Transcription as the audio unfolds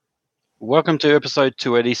Welcome to episode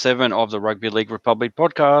 287 of the Rugby League Republic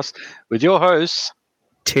Podcast with your hosts,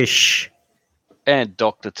 Tish and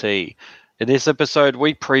Dr T. In this episode,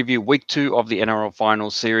 we preview week 2 of the NRL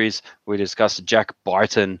Finals Series. We discuss Jack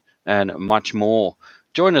Bighton and much more.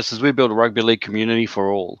 Join us as we build a rugby league community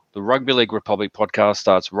for all. The Rugby League Republic Podcast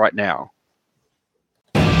starts right now.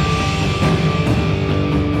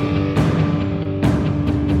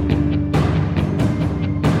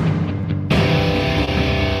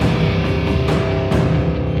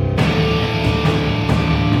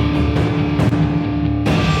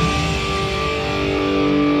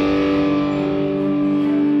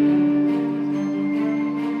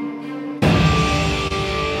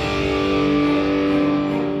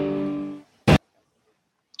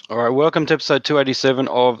 All right, welcome to episode 287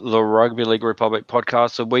 of the Rugby League Republic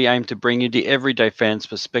podcast. So we aim to bring you the everyday fan's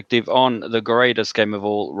perspective on the greatest game of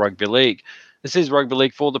all, rugby league. This is Rugby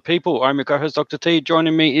League for the people. I'm your co-host, Dr. T.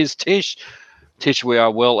 Joining me is Tish. Tish, we are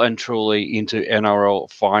well and truly into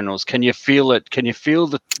NRL finals. Can you feel it? Can you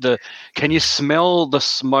feel can you smell the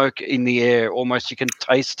smoke in the air? Almost you can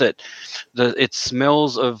taste it. It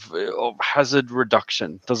smells of hazard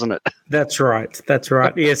reduction, doesn't it? That's right.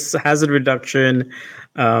 Yes, hazard reduction.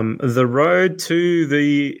 The road to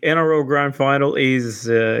the NRL Grand Final is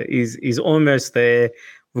almost there.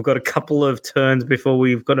 We've got a couple of turns before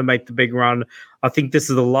we've got to make the big run. I think this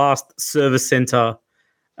is the last service centre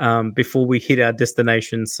before we hit our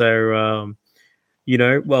destination. So,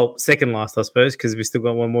 second last, I suppose, because we've still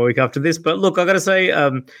got one more week after this. But look, I got to say,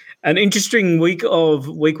 an interesting week of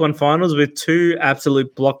Week 1 finals with two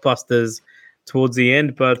absolute blockbusters towards the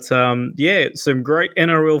end. But, some great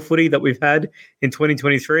NRL footy that we've had in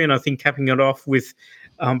 2023. And I think capping it off with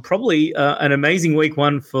probably an amazing Week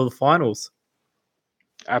 1 for the finals.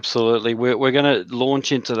 Absolutely. We're going to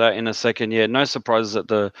launch into that in a second. Yeah, no surprises that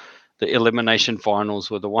the elimination finals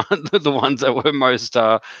were the ones that were most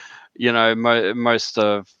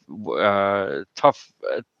tough,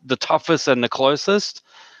 the toughest and the closest.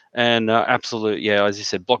 And absolute, yeah, as you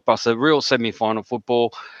said, blockbuster, real semi-final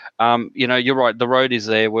football. You're right. The road is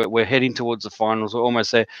there. We're heading towards the finals. We're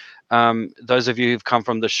almost there. Those of you who've come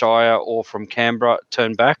from the Shire or from Canberra,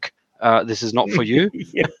 turn back. This is not for you.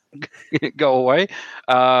 Go away.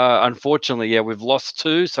 Unfortunately, yeah, we've lost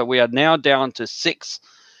 2, so we are now down to 6.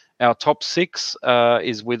 Our top 6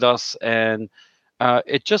 is with us, and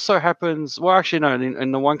it just so happens. Well, actually, no.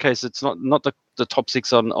 In the one case, it's not the top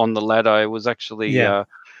 6 on the ladder. It was actually,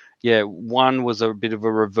 one was a bit of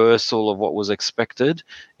a reversal of what was expected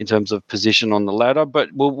in terms of position on the ladder. But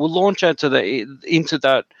we'll launch into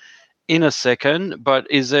that in a second. But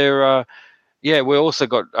is there? We also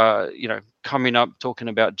got coming up talking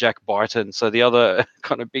about Jack Bighton. So the other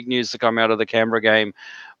kind of big news to come out of the Canberra game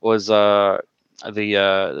was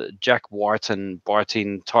the Jack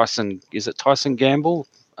biting Tyson. Is it Tyson Gamble?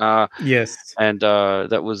 Yes. And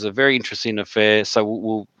that was a very interesting affair. So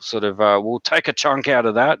we'll take a chunk out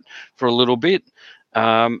of that for a little bit.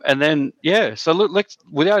 And then, so let's,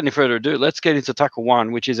 without any further ado, let's get into Tackle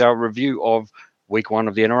 1, which is our review of Week 1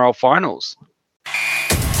 of the NRL Finals.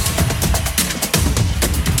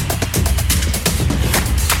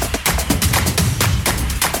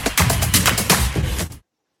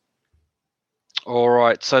 All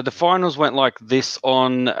right, so the finals went like this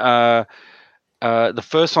on the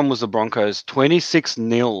first one was the Broncos,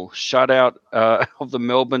 26-0 shutout of the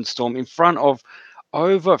Melbourne Storm in front of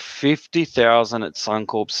over 50,000 at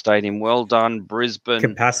Suncorp Stadium. Well done, Brisbane.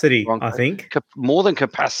 Capacity, Broncos. I think. More than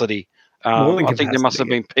capacity. I think there must have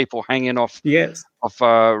been people hanging off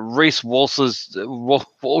Reece Walsh's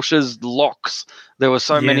locks. There were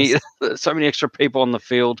so many extra people on the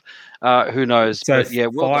field. Who knows? So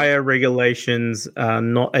but, well fire done. Regulations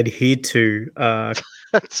not adhered to.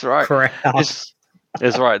 That's right. Crowd.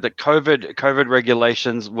 That's right. The COVID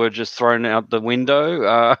regulations were just thrown out the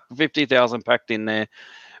window. 50,000 packed in there.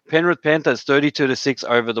 Penrith Panthers 32-6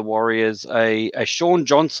 over the Warriors. A Sean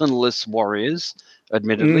Johnson-less Warriors,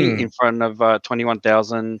 admittedly, in front of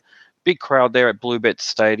 21,000. Big crowd there at Bluebet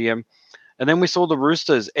Stadium. And then we saw the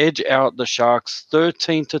Roosters edge out the Sharks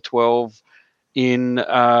 13-12 in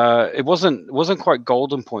it wasn't quite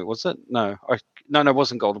Golden Point, was it? No, it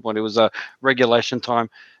wasn't Golden Point. It was a regulation time.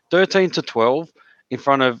 13-12 in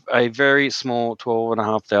front of a very small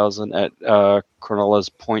 12,500 at Cronulla's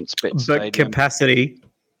PointsBet Stadium.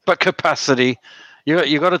 But capacity.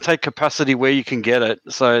 You got to take capacity where you can get it.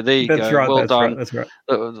 So there you go. Right, well done. That's right.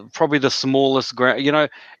 Probably the smallest ground.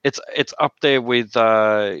 It's up there with with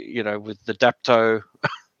the Dapto.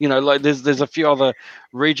 There's a few other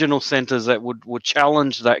regional centres that would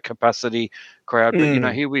challenge that capacity crowd.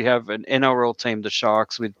 But here we have an NRL team, the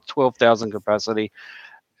Sharks, with 12,000 capacity.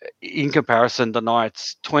 in comparison, the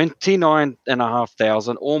Knights,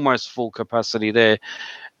 29,500, almost full capacity there,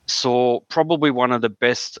 saw probably one of the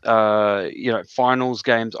best, finals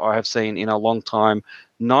games I have seen in a long time.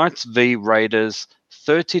 Knights v Raiders,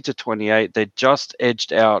 30-28. They just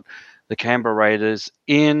edged out the Canberra Raiders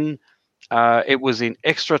in. It was in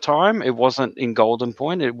extra time. It wasn't in Golden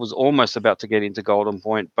Point. It was almost about to get into Golden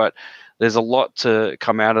Point, but there's a lot to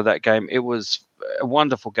come out of that game. It was a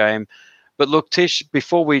wonderful game. But look, Tish,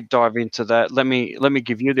 before we dive into that, let me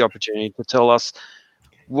give you the opportunity to tell us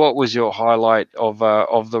what was your highlight of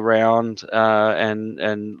the round,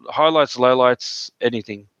 and highlights, lowlights,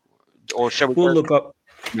 anything, or shall we We'll go look up.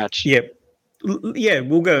 match? Yeah. Yeah,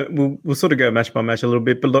 we'll sort of go match by match a little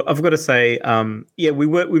bit, but look, I've got to say,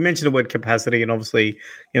 we mentioned the word capacity, and obviously,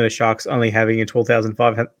 the Sharks only having a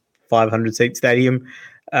 12,500 seat stadium,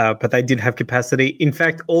 but they did have capacity. In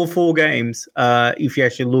fact, all 4 games, if you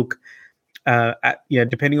actually look at,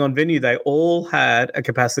 depending on venue, they all had a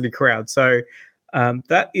capacity crowd. So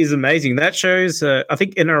that is amazing. That shows, I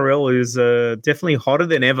think NRL is definitely hotter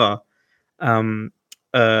than ever. And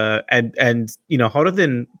hotter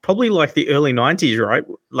than probably like the early 90s, right?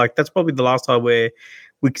 Like that's probably the last time where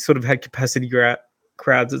we sort of had capacity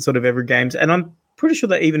crowds at sort of every games. And I'm pretty sure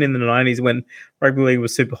that even in the 90s when rugby league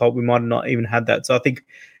was super hot, we might have not even had that. So I think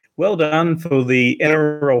well done for the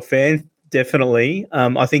NRL fans, definitely.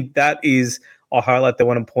 I think that is a highlight that I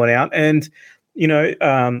want to point out. And,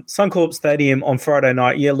 Suncorp Stadium on Friday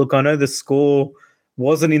night, yeah, look, I know the score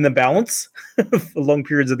wasn't in the balance for long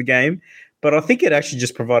periods of the game, but I think it actually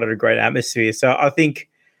just provided a great atmosphere. So I think,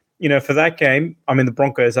 for that game, I mean, the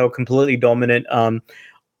Broncos, they were completely dominant.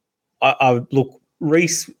 I look,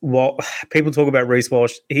 Reece, people talk about Reece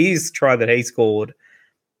Walsh, his try that he scored,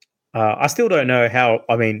 I still don't know how.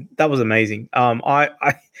 I mean, that was amazing.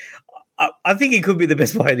 I think he could be the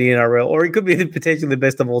best player in the NRL, or he could be potentially the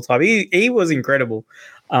best of all time. He was incredible.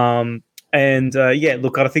 Look,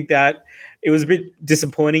 I think that it was a bit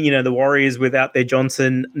disappointing, the Warriors without their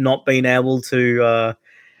Johnson not being able to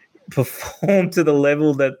perform to the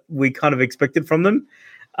level that we kind of expected from them.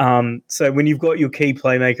 So when you've got your key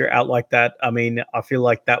playmaker out like that, I mean, I feel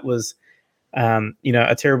like that was,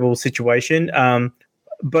 a terrible situation.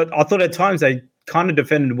 But I thought at times they kind of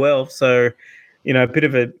defended well. So, a bit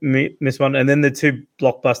of a miss one. And then the 2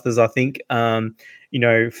 blockbusters, I think,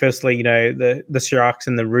 firstly, the Sharks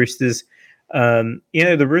and the Roosters.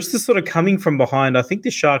 The Roosters sort of coming from behind. I think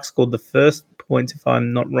the Sharks scored the first points, if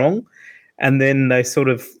I'm not wrong. And then they sort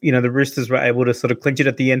of, the Roosters were able to sort of clinch it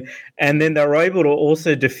at the end. And then they were able to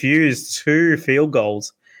also diffuse 2 field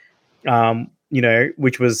goals,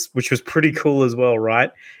 which was pretty cool as well,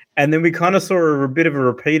 right? And then we kind of saw a bit of a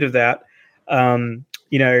repeat of that,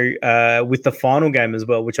 with the final game as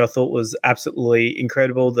well, which I thought was absolutely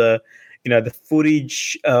incredible. The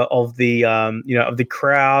footage of the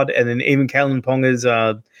crowd, and then even Kalen Ponga's,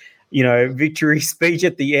 victory speech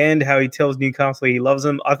at the end, how he tells Newcastle he loves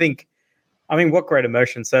them. I mean, what great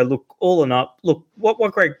emotion. So look, all in up, look,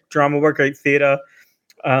 what great drama, what great theatre.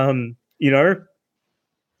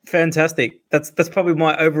 Fantastic. That's probably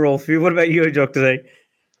my overall view. What about you, Dr. T?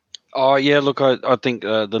 Oh yeah, look, I think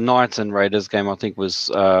the Knights and Raiders game, I think was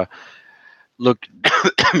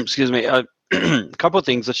excuse me, a couple of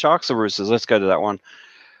things. The Sharks or Roosters. Let's go to that one.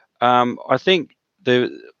 I think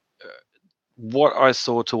what I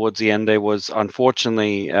saw towards the end there was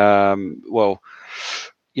unfortunately, the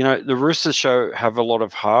Roosters have a lot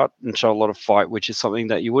of heart and show a lot of fight, which is something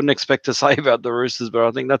that you wouldn't expect to say about the Roosters, but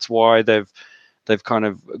I think that's why they've kind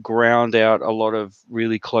of ground out a lot of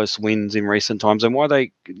really close wins in recent times, and why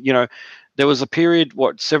they, there was a period,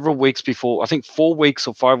 several weeks before, I think 4 weeks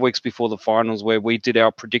or 5 weeks before the finals, where we did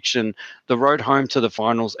our prediction, the road home to the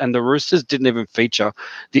finals, and the Roosters didn't even feature.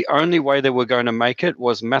 The only way they were going to make it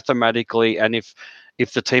was mathematically, and if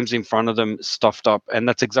the teams in front of them stuffed up, and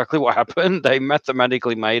that's exactly what happened. They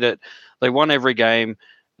mathematically made it. They won every game.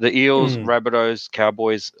 The Eels, Rabbitohs,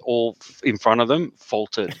 Cowboys, all in front of them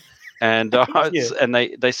faltered. And and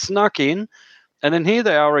they snuck in, and then here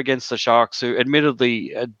they are against the Sharks, who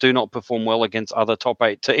admittedly do not perform well against other top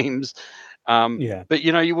 8 teams. But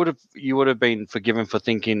you would have been forgiven for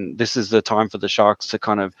thinking this is the time for the Sharks to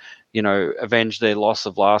kind of avenge their loss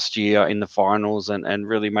of last year in the finals, and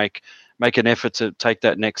really make an effort to take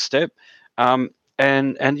that next step. And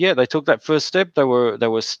they took that first step. They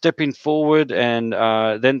were stepping forward, and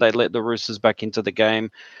then they let the Roosters back into the game.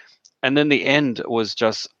 And then the end was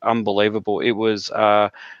just unbelievable. It was, I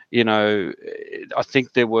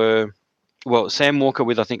think there were, Sam Walker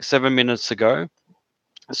with, I think, 7 minutes to go,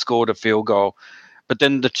 scored a field goal. But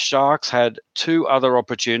then the Sharks had 2 other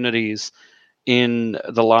opportunities in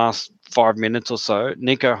the last 5 minutes or so,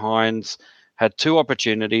 Nico Hines had 2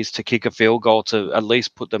 opportunities to kick a field goal to at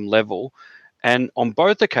least put them level. And on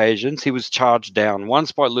both occasions, he was charged down,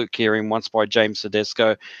 once by Luke Kearing, once by James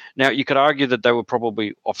Tedesco. Now, you could argue that they were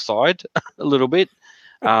probably offside a little bit,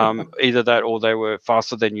 either that or they were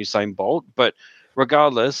faster than Usain Bolt. But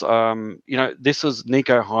regardless, this was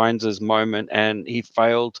Nico Hines' moment, and he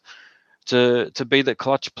failed to be the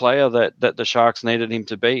clutch player that the Sharks needed him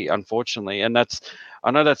to be, unfortunately. And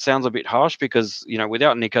I know that sounds a bit harsh because,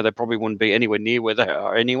 without Nico, they probably wouldn't be anywhere near where they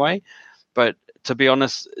are anyway. But to be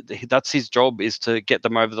honest, that's his job, is to get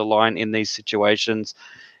them over the line in these situations,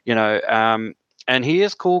 and he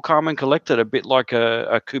is cool, calm, and collected, a bit like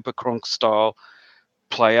a Cooper Cronk style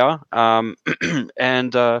player.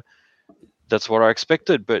 And that's what I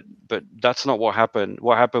expected, but that's not what happened.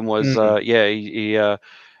 What happened was,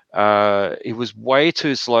 he was way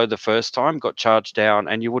too slow the first time, got charged down,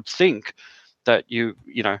 and you would think that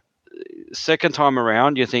second time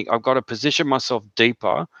around, you think, I've got to position myself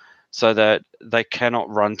deeper so that they cannot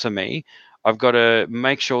run to me. I've got to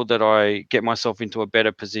make sure that I get myself into a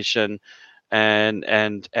better position, and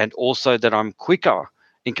also that I'm quicker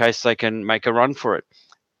in case they can make a run for it.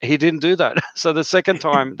 He didn't do that. So the second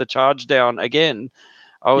time, the charge down again,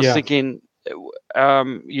 I was thinking,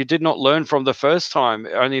 you did not learn from the first time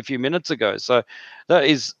only a few minutes ago. So that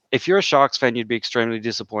is, if you're a Sharks fan, you'd be extremely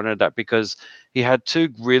disappointed at that, because he had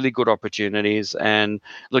 2 really good opportunities, and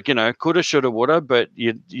look, coulda, shoulda, woulda, but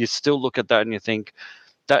you still look at that and you think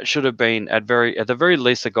that should have been at the very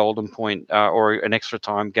least a golden point, or an extra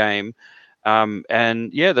time game.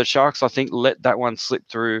 And yeah, the Sharks, I think, let that one slip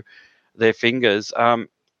through their fingers.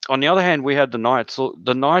 On the other hand, we had the Knights. So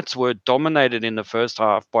the Knights were dominated in the first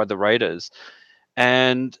half by the Raiders,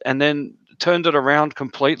 and then turned it around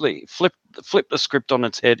completely, flipped the script on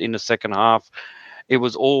its head in the second half. It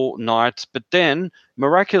was all Knights, but then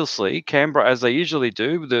miraculously, Canberra, as they usually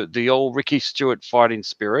do, the old Ricky Stewart fighting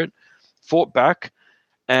spirit, fought back,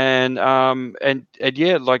 and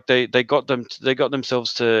yeah, like they got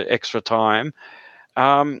themselves to extra time.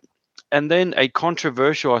 And then a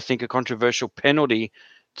controversial penalty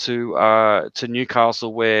to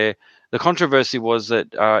Newcastle, where the controversy was that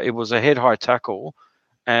it was a head-high tackle,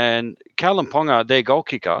 and Callum Ponga, their goal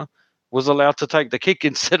kicker, was allowed to take the kick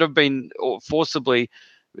instead of being forcibly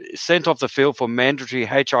sent off the field for mandatory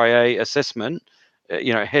HIA assessment,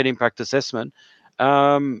 head impact assessment.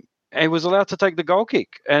 He was allowed to take the goal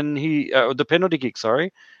kick, and the penalty kick,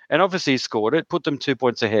 sorry, and obviously he scored it, put them 2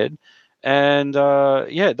 points ahead. And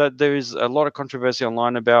that there is a lot of controversy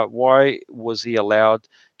online about why was he allowed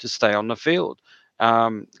to stay on the field.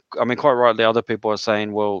 Quite rightly, other people are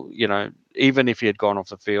saying, well, even if he had gone off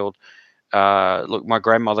the field, look, my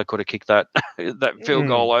grandmother could have kicked that field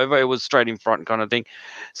goal over. It was straight in front, kind of thing.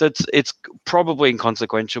 So it's probably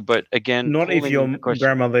inconsequential. But again, not if your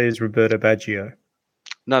grandmother is Roberta Baggio.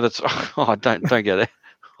 No, that's don't get it.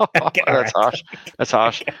 That's harsh. That's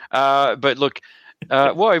harsh. But look.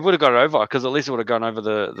 Well, he would have got it over, because at least it would have gone over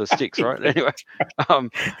the sticks, right? Anyway,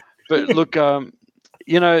 but look,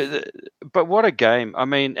 but what a game! I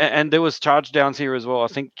mean, and there was charge downs here as well. I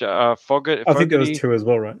think Fogarty. I think there was 2 as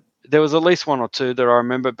well, right? There was at least 1 or 2 that I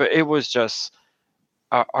remember, but it was just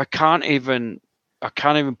I can't even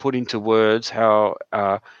put into words how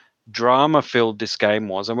drama filled this game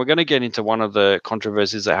was. And we're going to get into one of the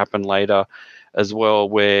controversies that happened later as well,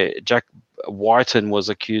 where Jack Bighton was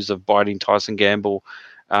accused of biting Tyson Gamble,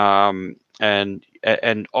 and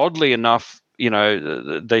oddly enough,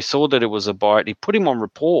 they saw that it was a bite. He put him on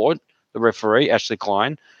report, the referee Ashley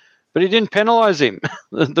Klein, but he didn't penalise him.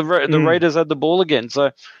 The Raiders had the ball again,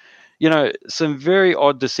 so some very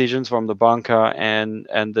odd decisions from the bunker and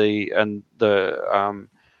the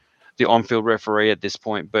on-field referee at this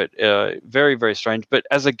point, but very, very strange. But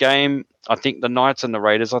as a game, I think the Knights and the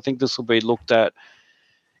Raiders, I think this will be looked at,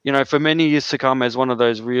 for many years to come, as one of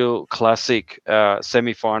those real classic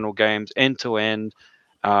semi-final games, end to end.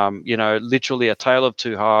 Literally a tale of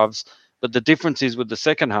 2 halves. But the difference is, with the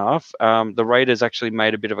second half, the Raiders actually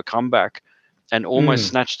made a bit of a comeback and almost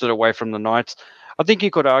snatched it away from the Knights. I think you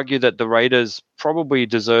could argue that the Raiders probably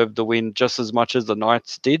deserved the win just as much as the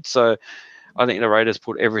Knights did. So I think the Raiders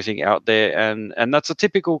put everything out there, and that's a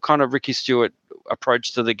typical kind of Ricky Stewart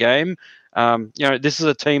approach to the game. This is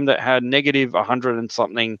a team that had negative 100 and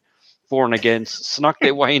something for and against, snuck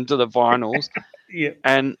their way into the finals,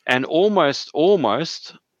 and almost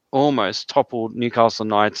toppled Newcastle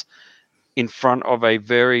Knights in front of a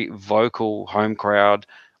very vocal home crowd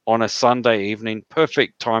on a Sunday evening.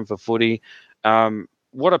 Perfect time for footy.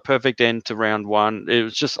 What a perfect end to round 1. It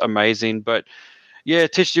was just amazing. But Yeah,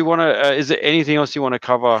 Tish, do you want to? Is there anything else you want to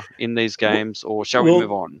cover in these games, or shall we move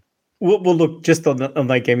Well, on? well, look, just on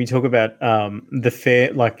that game, you talk about the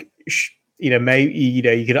fair, like maybe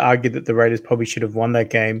you could argue that the Raiders probably should have won that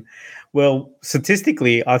game. Well,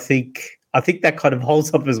 statistically, I think that kind of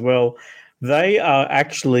holds up as well. They are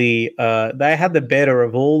actually they had the better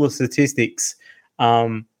of all the statistics,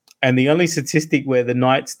 and the only statistic where the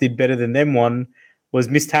Knights did better than them one was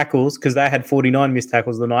missed tackles because they had 49 missed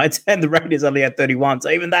tackles the Knights, and the Raiders only had 31. So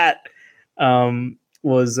even that.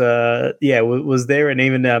 Was there, and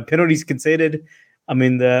even penalties conceded. I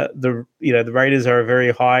mean, the Raiders are a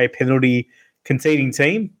very high penalty conceding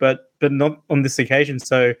team, but not on this occasion.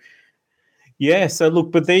 So yeah, so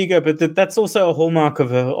look, but there you go. But that's also a hallmark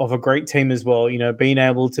of a great team as well. Being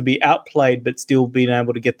able to be outplayed but still being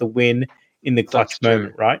able to get the win in the clutch That's true.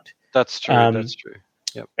 moment, right? That's true. That's true.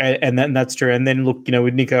 Yep. And that's true. And then look,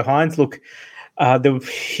 with Nico Hines, look,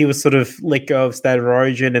 he was sort of let go of State of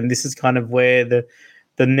Origin, and this is kind of where the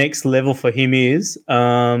next level for him is,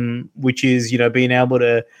 which is being able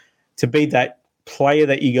to be that player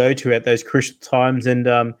that you go to at those crucial times. And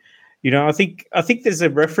I think there's a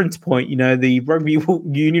reference point. The Rugby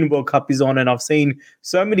Union World Cup is on, and I've seen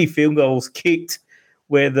so many field goals kicked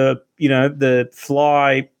where the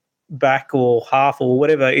fly back or half or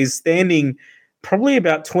whatever is standing probably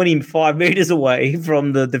about 25 meters away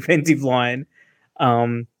from the defensive line.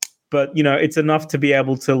 But it's enough to be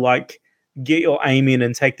able to get your aim in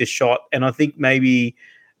and take the shot. And I think maybe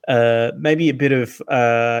a bit of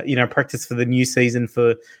practice for the new season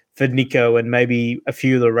for Nico, and maybe a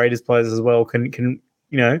few of the Raiders players as well can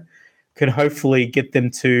hopefully get them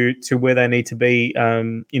to where they need to be.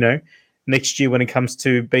 Next year when it comes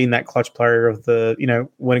to being that clutch player of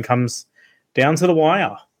when it comes down to the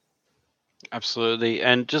wire. Absolutely.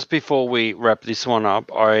 And just before we wrap this one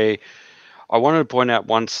up, I wanted to point out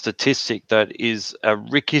one statistic that is a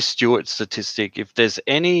Ricky Stewart statistic. If there's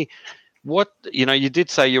any, you did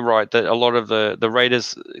say, you're right, that a lot of the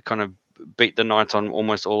Raiders kind of beat the Knights on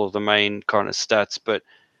almost all of the main kind of stats, but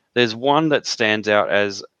there's one that stands out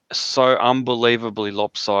as so unbelievably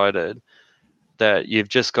lopsided that you've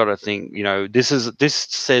just got to think, this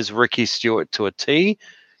says Ricky Stewart to a T,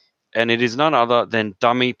 and it is none other than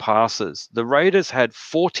dummy passes. The Raiders had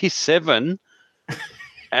 47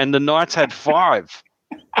 and the Knights had 5.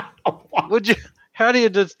 How do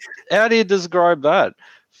you describe that?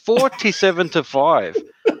 47 to 5.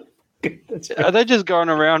 Are they just going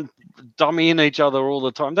around dummying each other all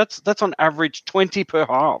the time? That's on average 20 per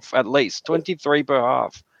half, at least 23 per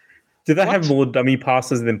half. Do they have more dummy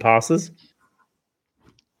passes than passes?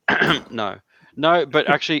 No, but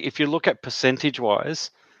actually, if you look at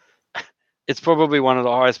percentage-wise, it's probably one of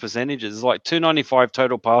the highest percentages. It's like 295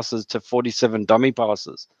 total passes to 47 dummy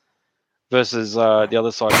passes versus the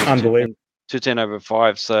other side, 210 over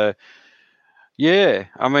 5. So, yeah,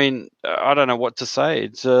 I mean, I don't know what to say.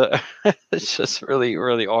 It's it's just really,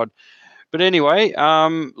 really odd. But anyway,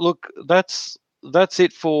 look, that's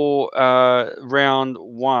it for round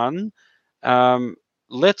 1.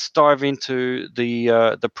 Let's dive into the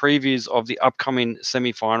previews of the upcoming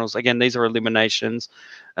semi-finals. Again, these are eliminations,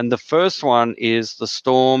 and the first one is the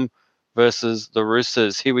Storm versus the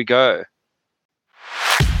Roosters. Here we go.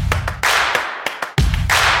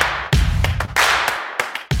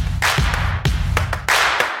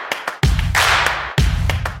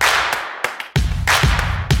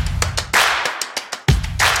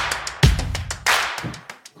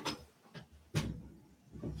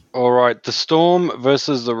 All right, the Storm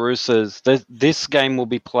versus the Roosters. This game will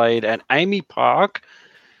be played at Amy Park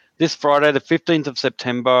this Friday, the 15th of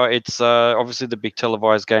September. It's obviously the big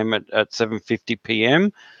televised game at 7:50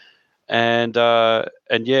 p.m.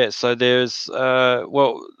 And yeah, so there's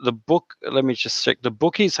the book. Let me just check. The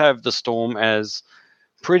bookies have the Storm as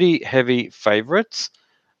pretty heavy favourites.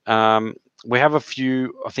 We have a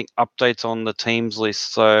few, I think, updates on the teams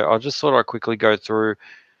list. So I just thought I'd quickly go through.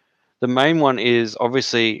 The main one is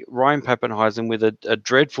obviously Ryan Pappenheisen with a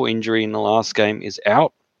dreadful injury in the last game is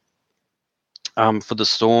out for the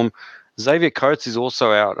Storm. Xavier Coates is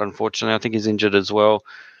also out, unfortunately. I think he's injured as well.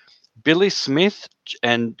 Billy Smith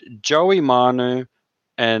and Joey Manu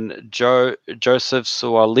and Joseph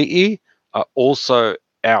Suali'i are also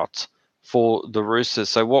out for the Roosters.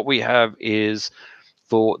 So what we have is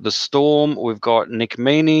for the Storm, we've got Nick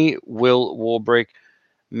Meaney, Will Warbrick,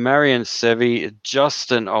 Marion Sevi,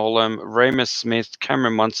 Justin Olam, Ramus Smith,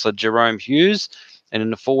 Cameron Munster, Jerome Hughes, and in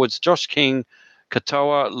the forwards, Josh King,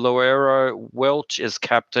 Katoa, Loero, Welch as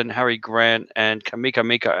captain, Harry Grant, and Kamika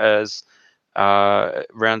Mika as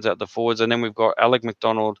rounds out the forwards. And then we've got Alec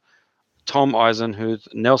McDonald, Tom Eisenhuth,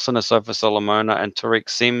 Nelson Asofa Solomona, and Tariq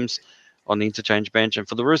Sims on the interchange bench. And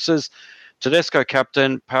for the Roosters, Tedesco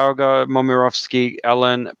captain, Pauga, Momirovski,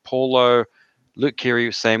 Allen, Paulo, Luke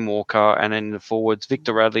Keary, Sam Walker, and then in the forwards,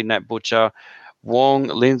 Victor Radley, Nat Butcher, Wong,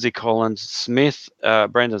 Lindsay Collins, Smith,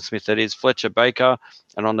 Brandon Smith, that is, Fletcher Baker,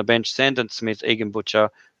 and on the bench, Sandon Smith, Egan Butcher,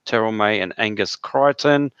 Terrell May, and Angus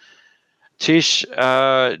Crichton. Tish,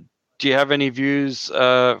 do you have any views?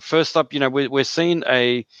 First up, we're seeing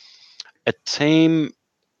a team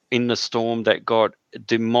in the Storm that got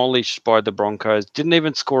demolished by the Broncos, didn't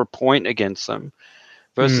even score a point against them,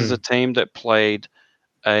 versus a team that played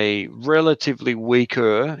a relatively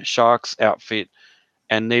weaker Sharks outfit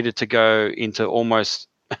and needed to go into almost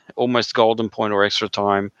golden point or extra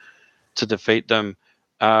time to defeat them.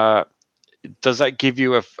 Does that give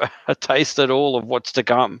you a taste at all of what's to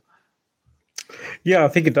come? Yeah, I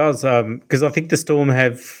think it does, because I think the Storm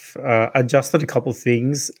have adjusted a couple of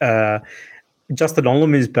things. Justin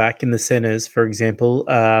Olam is back in the centres, for example.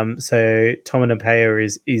 So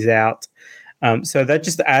Tominapea is out. So that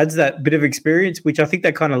just adds that bit of experience, which I think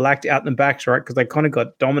they kind of lacked out in the backs, right? Because they kind of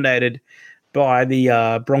got dominated by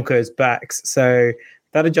the Broncos backs. So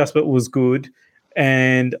that adjustment was good.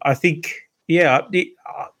 And I think,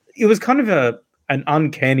 it was kind of an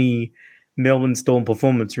uncanny Melbourne Storm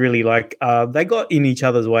performance, really. Like they got in each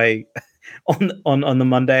other's way on the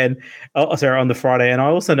Monday and on the Friday. And I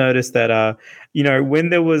also noticed that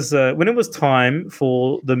when it was time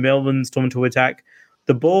for the Melbourne Storm to attack,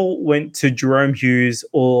 the ball went to Jerome Hughes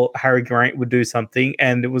or Harry Grant would do something,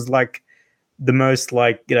 and it was like the most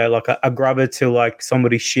like a grubber to like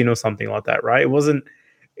somebody's shin or something like that, right? It wasn't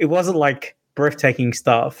like breathtaking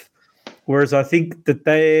stuff. Whereas I think that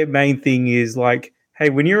their main thing is like, hey,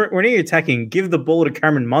 when you're attacking, give the ball to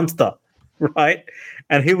Cameron Munster, right?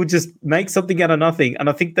 And he would just make something out of nothing. And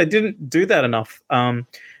I think they didn't do that enough.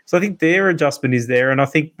 So I think their adjustment is there. And I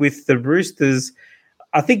think with the Roosters,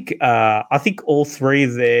 I think all three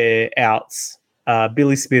of their outs,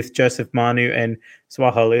 Billy Smith, Joseph Manu, and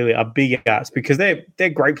Swahili are big outs because they're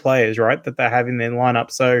great players, right? That they have in their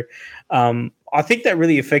lineup. So I think that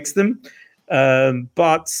really affects them.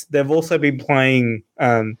 But they've also been playing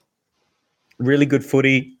really good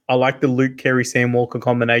footy. I like the Luke Keary Sam Walker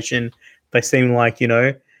combination. They seem like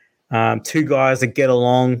two guys that get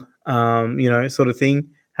along, sort of thing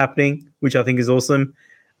happening, which I think is awesome.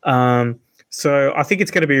 So I think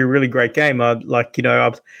it's going to be a really great game. I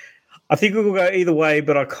think it will go either way,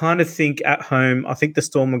 but I kind of think at home, I think the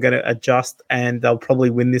Storm are going to adjust and they'll probably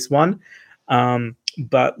win this one.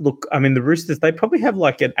 But look, I mean, the Roosters, they probably have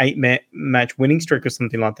like an 8-match winning streak or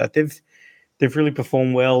something like that. They've really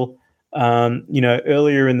performed well.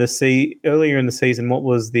 Earlier in the season, what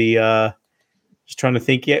was the just trying to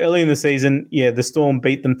think? Yeah, early in the season, the Storm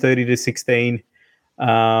beat them 30-16.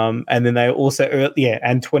 And then they also,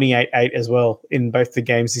 and 28-8 as well in both the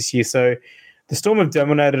games this year. So the Storm have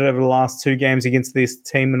dominated over the last two games against this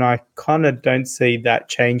team, and I kind of don't see that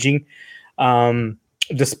changing,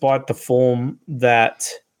 despite the form that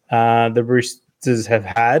the Roosters have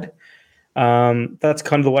had. That's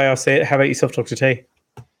kind of the way I see it. How about yourself, Dr. T?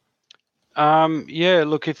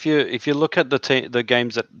 Look, if you look at the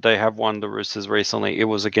games that they have won, the Roosters recently, it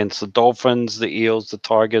was against the Dolphins, the Eels, the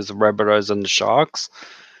Tigers, the Rabbitohs, and the Sharks.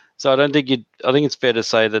 So I think it's fair to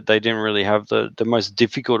say that they didn't really have the most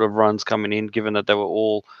difficult of runs coming in, given that they were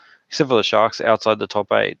all, except for the Sharks, outside the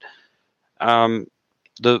top 8.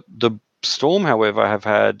 The Storm, however, have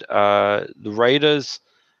had the Raiders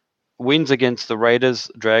wins against the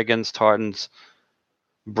Raiders, Dragons, Titans,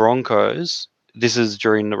 Broncos. This is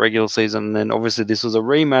during the regular season, and then obviously this was a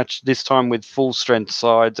rematch, this time with full-strength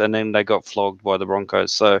sides, and then they got flogged by the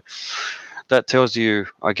Broncos. So that tells you,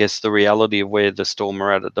 I guess, the reality of where the Storm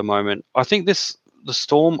are at the moment. I think the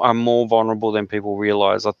Storm are more vulnerable than people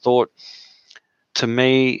realise. I thought, to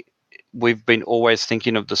me, we've been always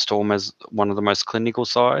thinking of the Storm as one of the most clinical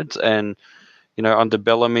sides, and under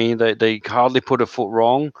Bellamy, they hardly put a foot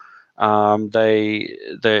wrong.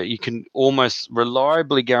 You can almost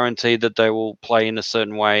reliably guarantee that they will play in a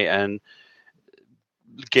certain way and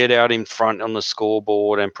get out in front on the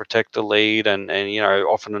scoreboard and protect the lead, and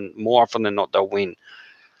more often than not they'll win.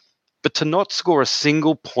 But to not score a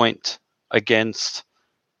single point against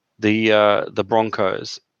the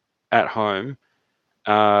Broncos at home,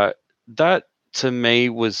 that to me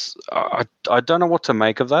was I don't know what to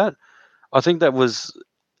make of that. I think that was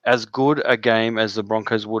as good a game as the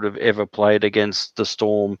Broncos would have ever played against the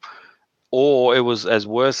Storm, or it was as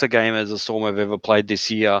worse a game as the Storm have ever played this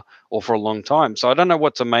year or for a long time. So I don't know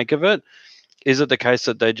what to make of it. Is it the case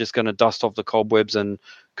that they're just going to dust off the cobwebs and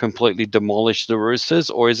completely demolish the Roosters,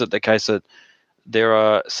 or is it the case that there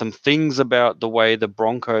are some things about the way the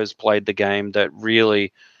Broncos played the game that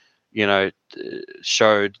really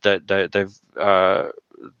showed that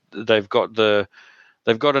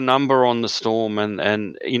they've got a number on the Storm,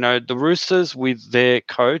 and the Roosters with their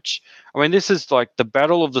coach. I mean, this is like the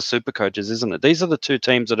battle of the super coaches, isn't it? These are the two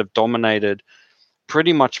teams that have dominated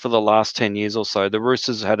pretty much for the last 10 years or so. The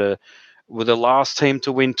Roosters were the last team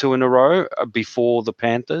to win 2 in a row before the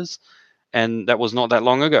Panthers, and that was not that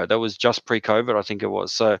long ago. That was just pre-COVID, I think it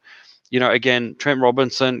was. So, again, Trent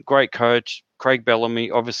Robinson, great coach. Craig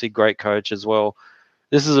Bellamy, obviously great coach as well.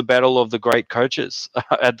 This is a battle of the great coaches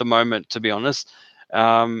at the moment, to be honest.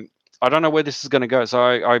 I don't know where this is going to go. So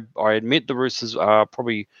I admit the Roosters are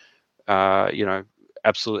probably,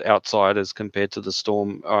 absolute outsiders compared to the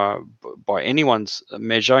Storm by anyone's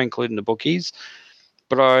measure, including the bookies.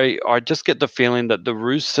 But I just get the feeling that the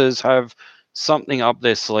Roosters have something up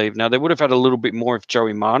their sleeve. Now, they would have had a little bit more if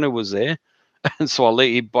Joey Manu was there and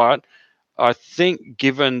Swaliti, but I think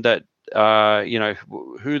given that,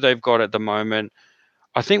 who they've got at the moment,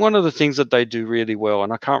 I think one of the things that they do really well,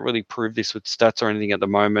 and I can't really prove this with stats or anything at the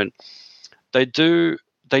moment, they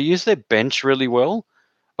use their bench really well.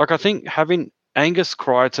 Like, I think having Angus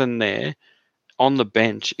Crichton there on the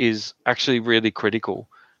bench is actually really critical.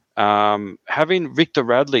 Having Victor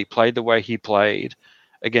Radley play the way he played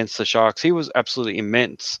against the Sharks, he was absolutely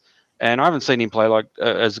immense, and I haven't seen him play like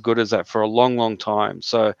as good as that for a long, long time.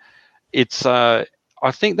 So it's I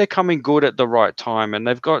think they're coming good at the right time, and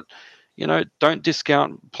they've got, don't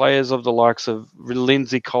discount players of the likes of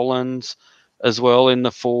Lindsay Collins as well in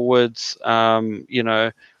the forwards.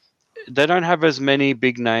 They don't have as many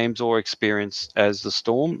big names or experience as the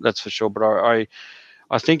Storm, that's for sure. But I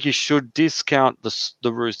think you should discount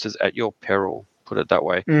the Roosters at your peril. Put it that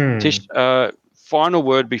way. Tish, final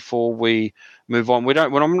word before we move on.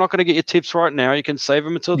 I'm not going to get your tips right now. You can save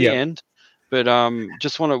them until the end. But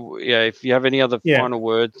just want to, if you have any other final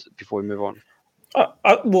words before we move on.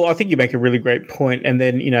 Well, I think you make a really great point, and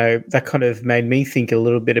then that kind of made me think a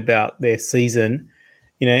little bit about their season.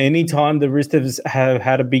 Anytime the Roosters have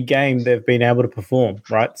had a big game, they've been able to perform,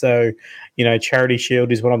 right? So, Charity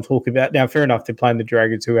Shield is what I'm talking about. Now, fair enough, they're playing the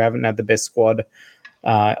Dragons, who haven't had the best squad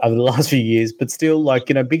over the last few years, but still,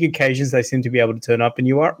 big occasions, they seem to be able to turn up. And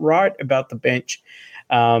you are right about the bench.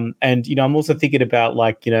 And, I'm also thinking about,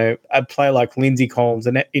 a player like Lindsay Collins,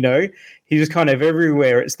 and, he was kind of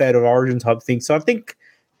everywhere at State of Origin type thing. So I think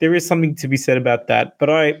there is something to be said about that. But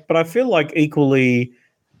I feel like equally,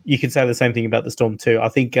 you could say the same thing about the Storm too. I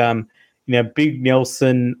think, Big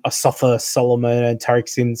Nelson, Asafa Solomon, and Tariq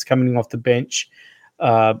Sims coming off the bench,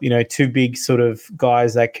 two big sort of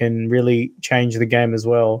guys that can really change the game as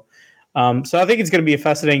well. So I think it's going to be a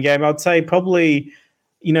fascinating game. I'd say probably,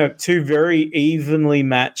 two very evenly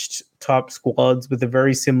matched type squads with a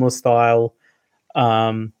very similar style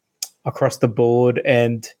across the board.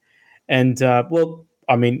 And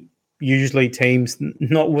usually teams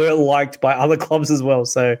not well liked by other clubs as well.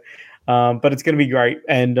 So, but it's going to be great.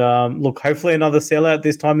 And look, hopefully another sellout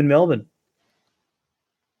this time in Melbourne.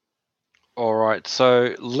 All right,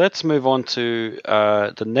 so let's move on to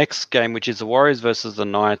the next game, which is the Warriors versus the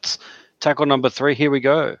Knights. Tackle number 3, here we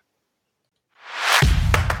go.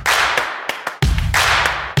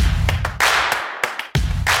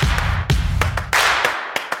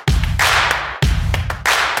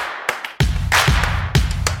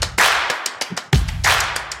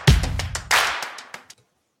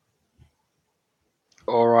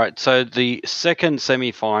 All right, so the second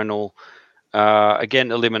semi-final,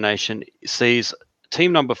 again, elimination, sees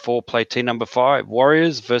team number 4 play team number 5,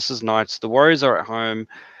 Warriors versus Knights. The Warriors are at home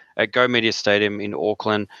at Go Media Stadium in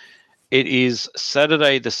Auckland. It is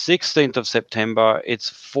Saturday, the 16th of September. It's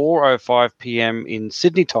 4:05 p.m. in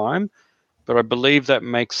Sydney time, but I believe that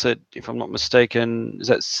makes it, if I'm not mistaken, is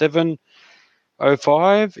that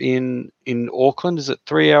 7:05 in Auckland? Is it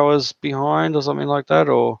 3 hours behind or something like that?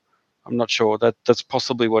 Or I'm not sure. That's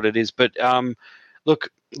possibly what it is. But look,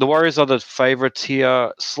 the Warriors are the favourites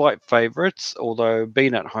here, slight favourites, although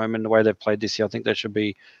being at home and the way they've played this year, I think they should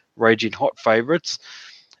be raging hot favourites.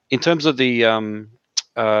 In terms of the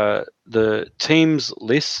teams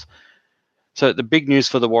list, so the big news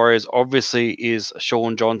for the Warriors obviously is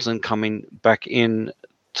Shaun Johnson coming back in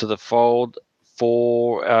to the fold.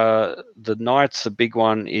 For the Knights, the big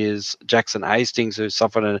one is Jackson Hastings, who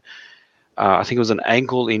suffered I think it was an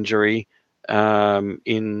ankle injury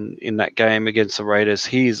in that game against the Raiders.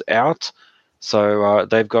 He's out, so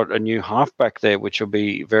they've got a new halfback there, which will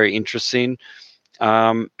be very interesting.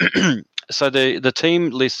 So the team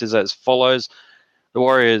list is as follows. The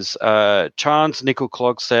Warriors, Chance, Nickel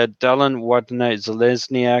Klogstad, Dallin,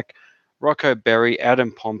 Wadney-Zalesniak, Rocco Berry,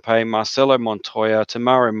 Adam Pompey, Marcelo Montoya,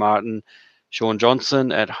 Tamaro Martin, Shaun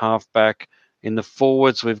Johnson at halfback, In the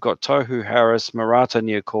forwards, we've got Tohu Harris, Marata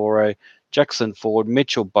Niokore, Jackson Ford,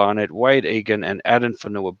 Mitchell Barnett, Wade Egan, and Aden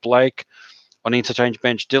Fanua-Blake. On the interchange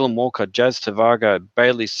bench, Dylan Walker, Jazz Tavaga,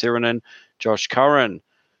 Bailey Sirinen, Josh Curran.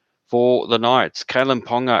 For the Knights, Kalen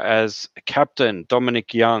Ponga as captain,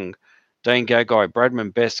 Dominic Young, Dane Gagai,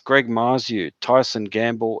 Bradman Best, Greg Marzu, Tyson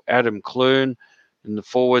Gamble, Adam Clune. In the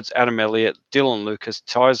forwards, Adam Elliott, Dylan Lucas,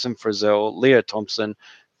 Tyson Frizzell, Leo Thompson,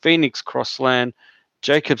 Phoenix Crossland,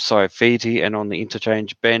 Jacob Saifiti, and on the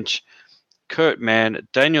interchange bench, Kurt Mann,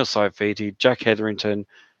 Daniel Saifiti, Jack Hetherington,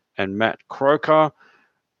 and Matt Croker.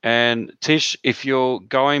 And Tish, if you're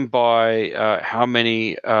going by how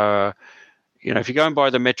many, if you're going by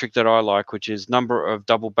the metric that I like, which is number of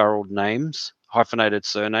double-barreled names, hyphenated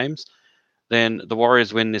surnames, then the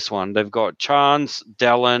Warriors win this one. They've got Chance,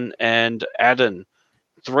 Dallin, and Aden,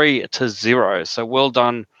 3-0. So well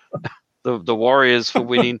done, the Warriors, for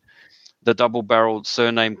winning the double-barreled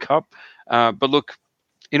surname cup. But look,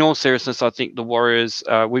 in all seriousness, I think the Warriors,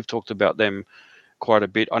 we've talked about them quite a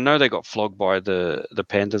bit. I know they got flogged by the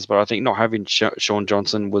Panthers, but I think not having Sean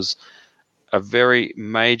Johnson was a very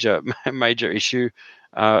major issue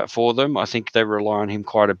for them. I think they rely on him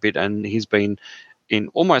quite a bit, and he's been in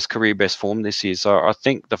almost career best form this year. So I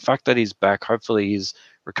think the fact that he's back, hopefully he's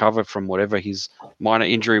recovered from whatever his minor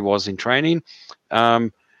injury was in training.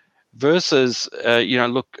 Versus,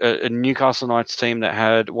 a Newcastle Knights team that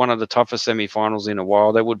had one of the toughest semi-finals in a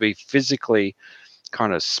while. They would be physically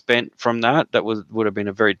kind of spent from that. That would have been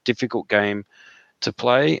a very difficult game to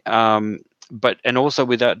play. And also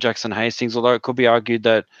without Jackson Hastings, although it could be argued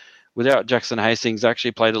that without Jackson Hastings, they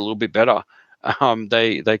actually played a little bit better.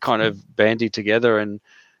 They kind of bandied together and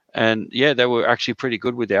they were actually pretty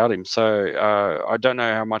good without him. So I don't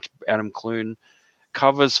know how much Adam Clune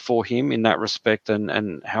covers for him in that respect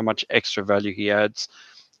and how much extra value he adds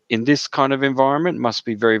in this kind of environment. Must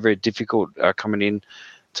be very, very difficult coming in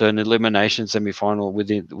to an elimination semi-final with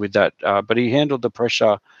that. But he handled the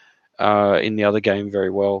pressure in the other game very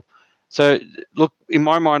well. So, look, in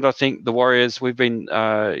my mind, I think the Warriors, we've been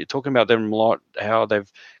talking about them a lot, how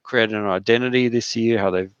they've created an identity this year,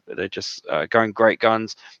 how they're just going great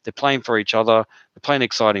guns. They're playing for each other. They're playing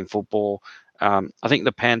exciting football. I think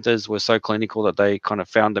the Panthers were so clinical that they kind of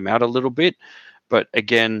found them out a little bit. But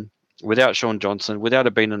again, without Sean Johnson, without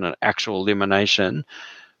it being an actual elimination,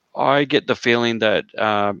 I get the feeling that,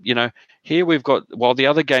 here we've got, while the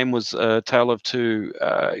other game was a tale of two,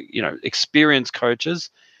 experienced coaches,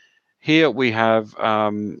 here we have,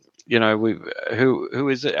 who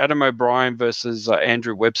is it? Adam O'Brien versus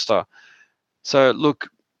Andrew Webster. So look,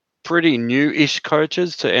 pretty new-ish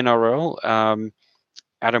coaches to NRL.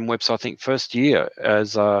 Adam Webster, I think, first year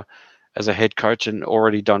as a head coach and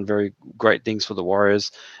already done very great things for the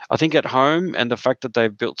Warriors. I think at home, and the fact that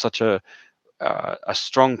they've built such a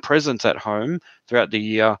strong presence at home throughout the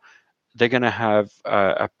year, they're going to have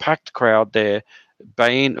a packed crowd there,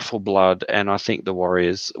 baying for blood, and I think the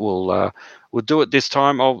Warriors will do it this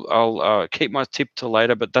time. I'll keep my tip till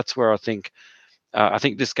later, but that's where I think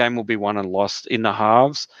this game will be won and lost in the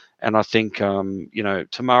halves, and I think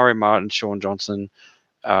Tamari Martin, Sean Johnson,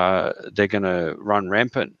 they're going to run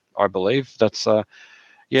rampant. I believe that's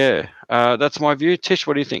that's my view. Tish,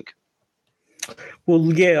 what do you think?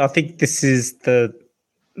 Well, yeah, I think this is for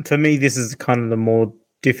me, this is kind of the more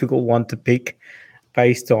difficult one to pick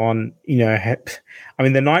based on,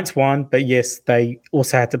 the Knights won, but yes, they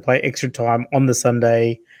also had to play extra time on the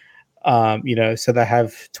Sunday, so they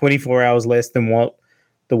have 24 hours less than what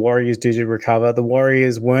the Warriors do to recover. The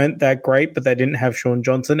Warriors weren't that great, but they didn't have Sean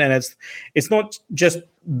Johnson, and it's not just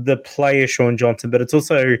the player Sean Johnson, but it's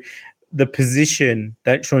also the position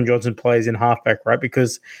that Sean Johnson plays in halfback, right?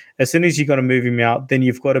 Because as soon as you've got to move him out, then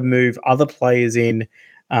you've got to move other players in,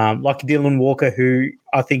 like Dylan Walker, who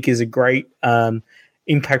I think is a great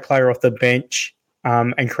impact player off the bench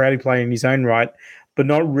and creative player in his own right, but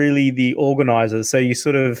not really the organizer. So you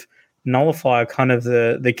sort of nullify kind of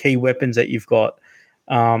the key weapons that you've got.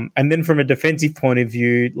 And then from a defensive point of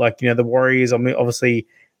view, the Warriors, obviously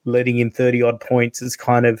letting in 30-odd points is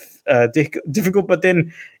kind of difficult. But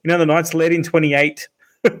then, the Knights led in 28,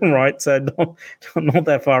 right? So not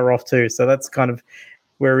that far off too. So that's kind of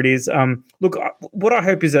where it is. Look, what I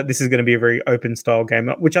hope is that this is going to be a very open style game,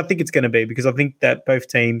 which I think it's going to be, because I think that both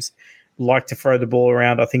teams like to throw the ball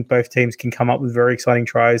around. I think both teams can come up with very exciting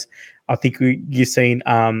tries. I think you've seen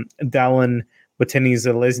Dallin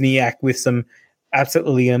Watene-Zelezniak with some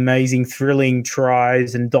absolutely amazing, thrilling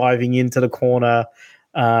tries and diving into the corner,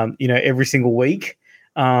 every single week.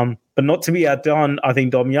 But not to be outdone, I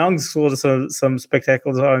think Dom Young scored some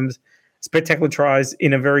spectacular tries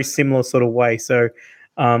in a very similar sort of way. So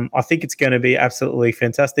I think it's going to be absolutely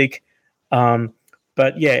fantastic.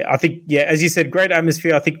 But yeah, I think, as you said, great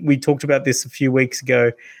atmosphere. I think we talked about this a few weeks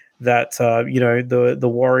ago that the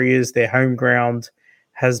Warriors, their home ground,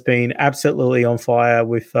 has been absolutely on fire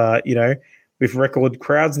with with record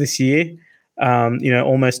crowds this year.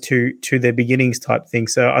 Almost to their beginnings type thing.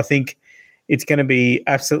 So I think it's going to be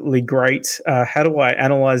absolutely great. How do I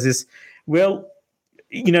analyze this? Well,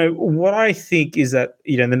 what I think is that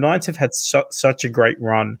the Knights have had such a great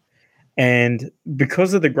run, and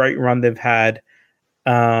because of the great run they've had,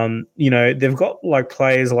 they've got like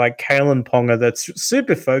players like Kalen Ponga that's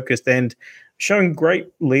super focused and showing great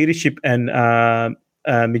leadership and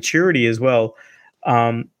maturity as well.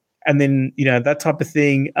 And then that type of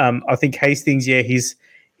thing. I think Hastings,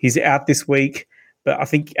 he's out this week, but I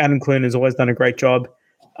think Adam Clune has always done a great job.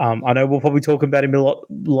 I know we'll probably talk about him a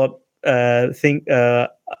lot. A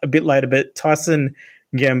bit later, but Tyson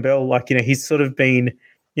Gamble, he's sort of been.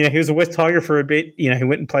 He was a West Tiger for a bit. He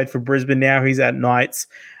went and played for Brisbane. Now he's at Knights.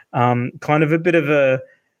 Kind of a bit of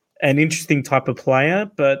an interesting type of player,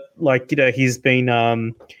 but he's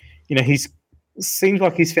been, he's seems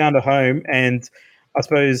like he's found a home, and I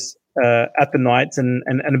suppose at the Knights and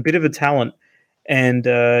a bit of a talent. And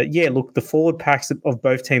look, the forward packs of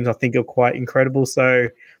both teams I think are quite incredible. So,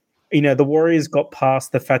 the Warriors got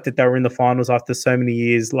past the fact that they were in the finals after so many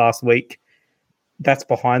years last week. That's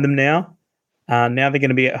behind them now. Now they're going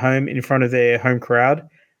to be at home in front of their home crowd.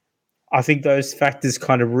 I think those factors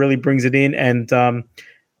kind of really brings it in. And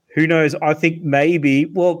who knows? I think maybe.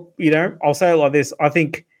 Well, I'll say it like this. I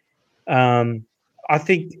think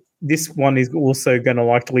this one is also going to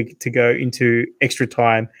likely to go into extra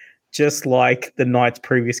time, just like the Knights'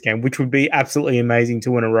 previous game, which would be absolutely amazing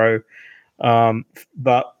to win a row.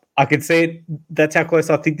 But I could see it. That's how close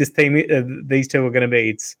I think these two are going to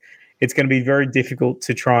be. It's going to be very difficult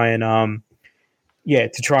to try and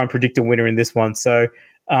predict a winner in this one. So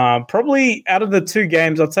probably out of the two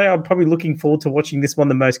games, I'd say I'm probably looking forward to watching this one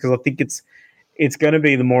the most because I think it's going to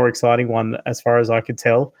be the more exciting one as far as I could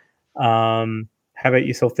tell. How about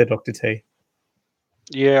yourself there, Dr. T?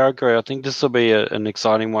 Yeah, I agree. I think this will be an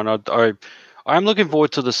exciting one. I'm looking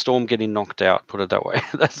forward to the Storm getting knocked out. Put it that way.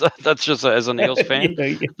 That's just as an Eels fan.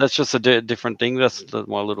 That's just a different thing. That's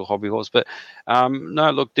my little hobby horse. But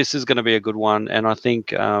no, look, this is going to be a good one, and I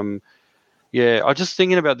think. I'm just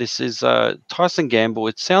thinking about this is Tyson Gamble.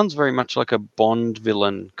 It sounds very much like a Bond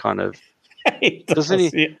villain kind of.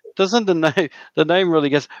 Doesn't the name really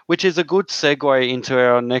guess? Which is a good segue into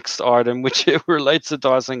our next item, which relates to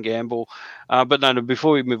Tyson Gamble. But no,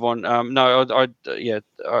 before we move on,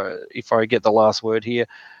 if I get the last word here,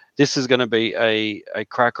 this is going to be a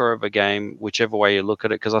cracker of a game, whichever way you look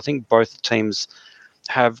at it, because I think both teams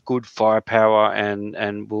have good firepower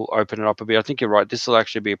and will open it up a bit. I think you're right. This will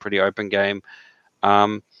actually be a pretty open game.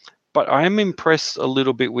 But I am impressed a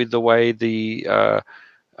little bit with the way the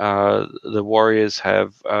Warriors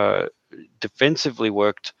have defensively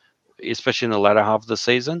worked, especially in the latter half of the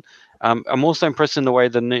season. I'm also impressed in the way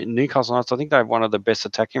the Newcastle Knights, I think they have one of the best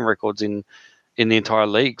attacking records in the entire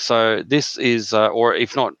league. So this is, or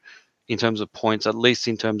if not in terms of points, at least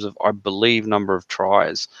in terms of, I believe, number of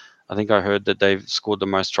tries. I think I heard that they've scored the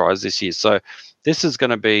most tries this year. So this is going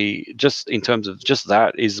to be, just in terms of just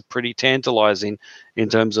that, is pretty tantalizing in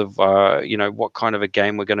terms of, what kind of a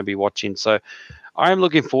game we're going to be watching. So I'm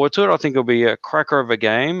looking forward to it. I think it'll be a cracker of a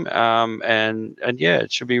game. And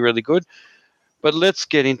it should be really good. But let's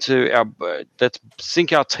get into let's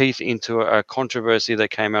sink our teeth into a controversy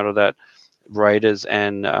that came out of that Raiders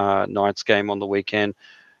and Knights game on the weekend.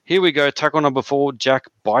 Here we go. Tackle number 4, Jack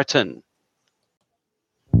Bighton.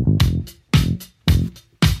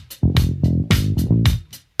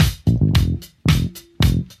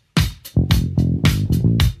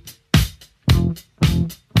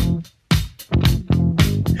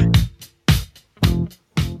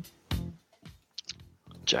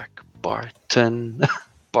 Jack Bighton.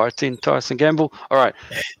 Tyson Gamble. All right.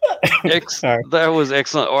 That was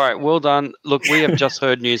excellent. All right. Well done. Look, we have just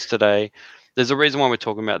heard news today. There's a reason why we're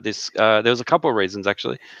talking about this. There was a couple of reasons,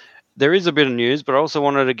 actually. There is a bit of news, but I also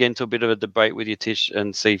wanted to get into a bit of a debate with you, Tish,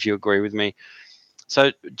 and see if you agree with me.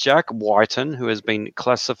 So Jack Bighton, who has been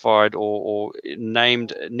classified or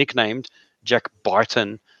nicknamed Jack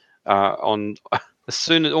Bighton, almost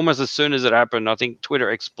as soon as it happened, I think Twitter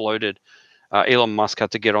exploded. Elon Musk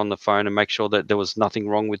had to get on the phone and make sure that there was nothing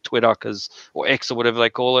wrong with Twitter, or X or whatever they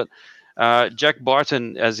call it. Jack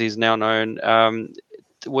Bighton, as he's now known,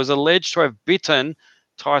 was alleged to have bitten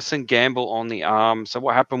Tyson Gamble on the arm. So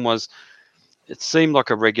what happened was, it seemed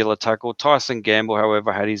like a regular tackle. Tyson Gamble,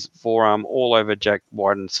 however, had his forearm all over Jack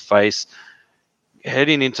Bighton's face,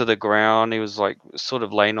 heading into the ground. He was like sort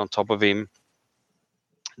of laying on top of him.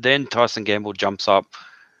 Then Tyson Gamble jumps up,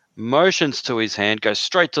 motions to his hand, goes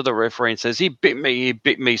straight to the referee and says, he bit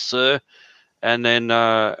me, sir. And then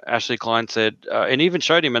Ashley Klein said, and even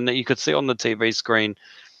showed him, and that you could see on the TV screen,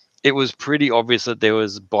 it was pretty obvious that there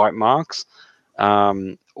was bite marks.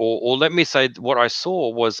 Or let me say, what I saw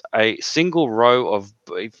was a single row of.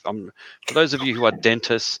 For those of you who are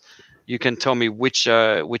dentists, you can tell me which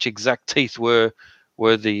exact teeth were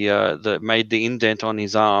the that made the indent on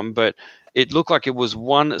his arm, but it looked like it was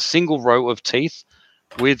one single row of teeth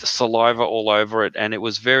with saliva all over it, and it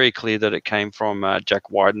was very clear that it came from Jack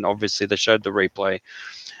Bighton. Obviously, they showed the replay.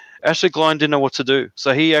 Ashley Klein didn't know what to do,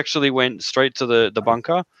 so he actually went straight to the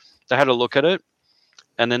bunker. They had a look at it,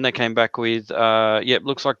 and then they came back with,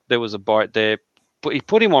 looks like there was a bite there. But he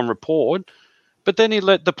put him on report, but then he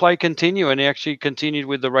let the play continue, and he actually continued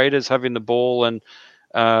with the Raiders having the ball, and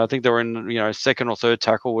I think they were in second or third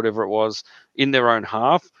tackle, whatever it was, in their own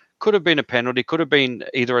half. Could have been a penalty, could have been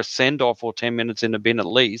either a send-off or 10 minutes in the bin at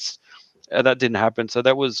least. That didn't happen, so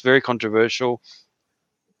that was very controversial.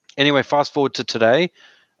 Anyway, fast forward to today.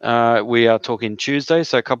 We are talking Tuesday,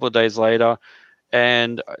 so a couple of days later,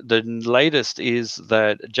 and the latest is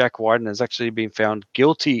that Jack Bighton has actually been found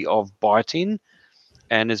guilty of biting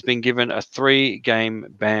and has been given a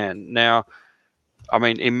 3-game ban. Now, I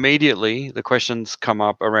mean, immediately the questions come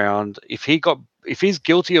up around if he's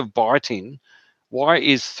guilty of biting, why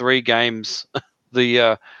is 3 games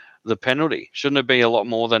the penalty? Shouldn't it be a lot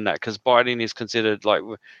more than that? Because biting is considered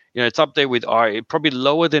it's up there with probably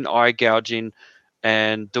lower than eye gouging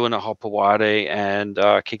and doing a hopawade and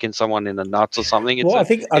kicking someone in the nuts or something. I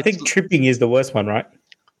think tripping is the worst one, right?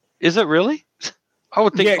 Is it really? I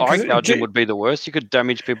would think eye gouging would be the worst. You could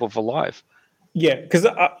damage people for life. Yeah, because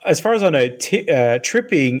as far as I know,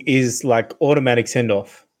 tripping is like automatic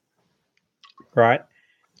send-off, right?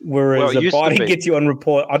 Whereas biting gets you on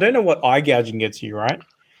report. I don't know what eye gouging gets you, right?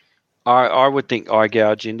 I would think eye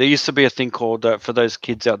gouging. There used to be a thing called, for those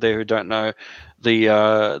kids out there who don't know,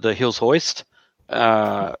 the Hills hoist.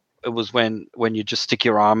 It was when you just stick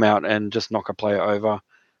your arm out and just knock a player over.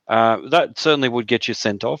 That certainly would get you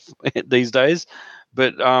sent off these days.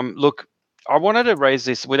 But look, I wanted to raise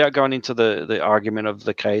this without going into the argument of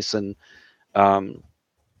the case and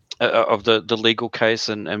of the legal case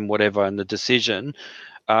and whatever and the decision.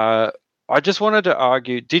 I just wanted to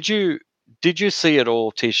argue, did you see at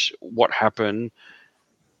all, Tish, what happened?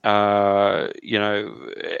 And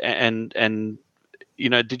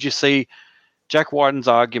did you see Jack Bighton's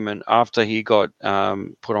argument after he got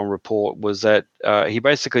put on report was that he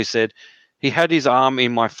basically said he had his arm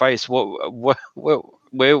in my face. Where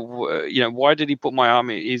why did he put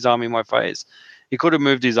his arm in my face? He could have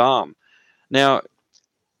moved his arm. Now,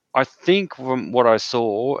 I think from what I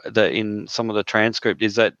saw that in some of the transcript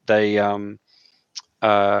is that they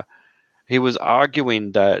he was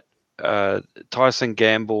arguing that Tyson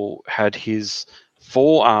Gamble had his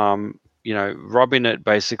forearm, rubbing it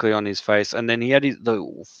basically on his face, and then he had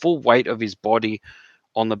the full weight of his body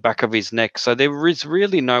on the back of his neck. So there is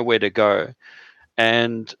really nowhere to go.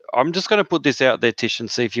 And I'm just going to put this out there, Tish,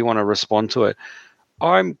 and see if you want to respond to it.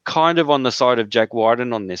 I'm kind of on the side of Jack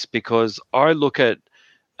Bighton on this because I look at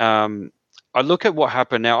what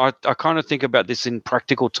happened. Now, I kind of think about this in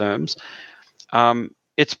practical terms.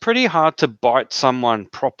 It's pretty hard to bite someone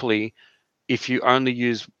properly if you only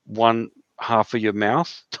use one half of your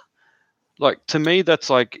mouth. Like, to me, that's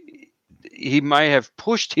like he may have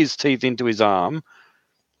pushed his teeth into his arm,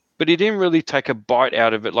 but he didn't really take a bite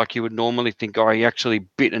out of it like you would normally think, he actually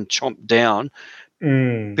bit and chomped down.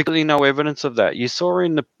 Because no evidence of that. You saw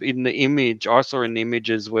in the image, I saw in the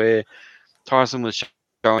images where Tyson was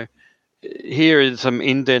showing, here is some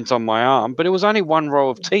indents on my arm, but it was only one row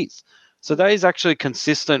of teeth. So that is actually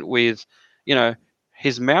consistent with,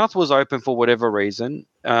 his mouth was open for whatever reason.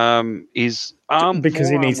 His arm, because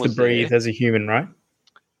he needs to breathe as a human, right?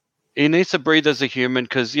 He needs to breathe as a human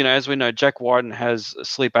because, as we know, Jack Bighton has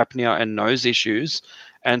sleep apnea and nose issues,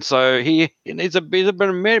 and so he needs a bit of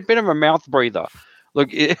a mouth breather.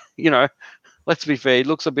 Look, let's be fair, he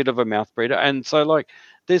looks a bit of a mouth breather, and so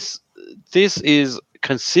this is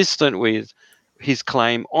consistent with his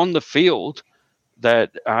claim on the field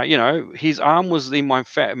that his arm was in my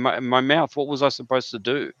mouth. What was I supposed to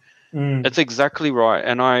do? That's exactly right.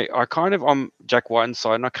 And I kind of on Jack Bighton's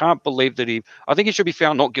side, and I can't believe that I think he should be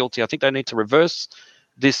found not guilty. I think they need to reverse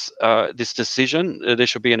this decision. There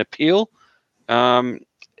should be an appeal,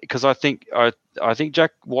 because I think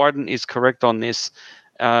Jack Bighton is correct on this.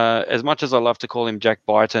 As much as I love to call him Jack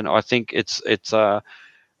Bighton, I think it's I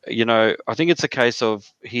think it's a case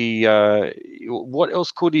of what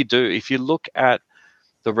else could he do? If you look at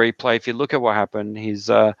the replay, if you look at what happened,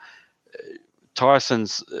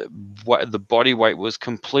 Tyson's the body weight was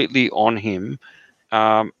completely on him,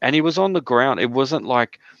 and he was on the ground. It wasn't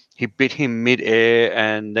like he bit him mid-air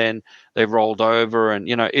and then they rolled over, and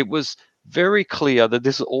it was very clear that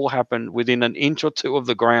this all happened within an inch or two of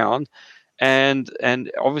the ground. And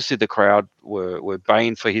obviously the crowd were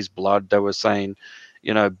baying for his blood. They were saying,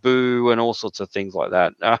 boo and all sorts of things like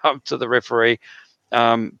that to the referee,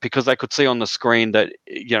 because they could see on the screen that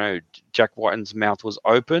Jack Whiten's mouth was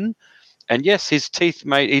open, and yes, his teeth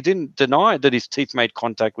he didn't deny that his teeth made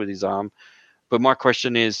contact with his arm. But my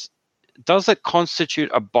question is, does it constitute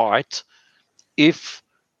a bite if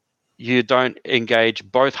you don't engage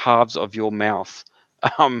both halves of your mouth?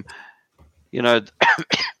 Yep.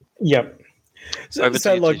 Over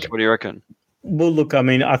to you, Tish. What do you reckon? Well, look, I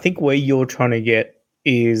mean, I think where you're trying to get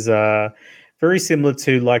is very similar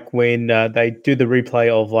to like when they do the replay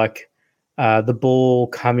of like the ball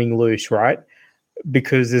coming loose, right?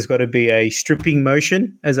 Because there's got to be a stripping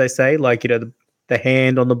motion, as they say, like, the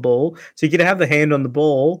hand on the ball. So you can have the hand on the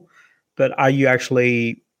ball, but are you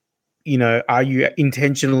actually, are you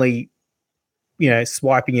intentionally,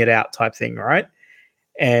 swiping it out type thing, right?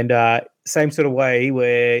 And same sort of way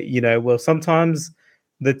where, well, sometimes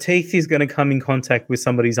the teeth is going to come in contact with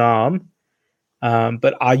somebody's arm,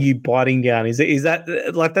 but are you biting down? Is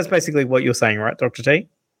that like, that's basically what you're saying, right, Dr. T?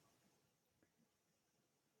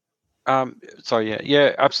 So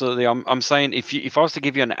yeah, absolutely. I'm saying if I was to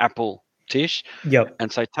give you an apple, Tish, yep, and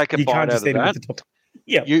say take a you bite can't out just of eat it that, with the top.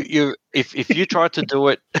 Yeah, if you tried to do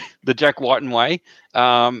it the Jack Whiten way,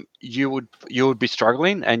 you would be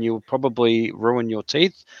struggling, and you would probably ruin your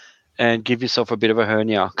teeth and give yourself a bit of a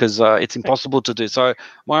hernia, because it's impossible to do. So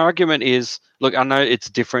my argument is, look, I know it's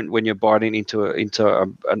different when you're biting into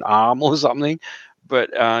an arm or something, but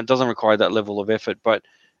it doesn't require that level of effort. But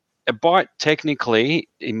a bite, technically,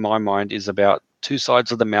 in my mind, is about two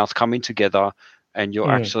sides of the mouth coming together, and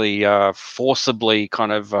you're actually forcibly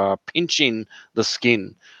kind of pinching the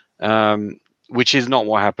skin, which is not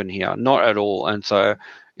what happened here, not at all. And so,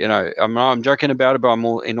 I'm joking about it, but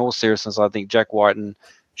in all seriousness, I think Jack Whiten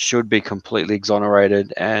should be completely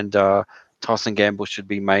exonerated, and Tyson Gamble should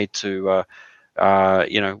be made to,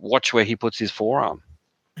 watch where he puts his forearm.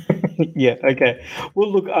 Yeah. Okay.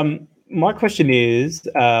 Well, look. My question is,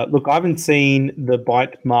 look, I haven't seen the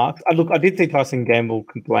bite marks. I did see Tyson Gamble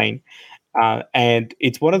complain, and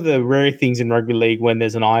it's one of the rare things in rugby league when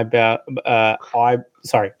there's an sorry,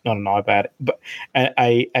 not an eye about it, but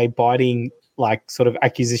a biting like sort of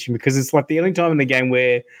accusation, because it's like the only time in the game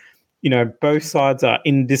where both sides are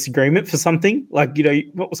in disagreement for something. Like,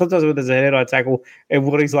 sometimes when there's a head-eye tackle,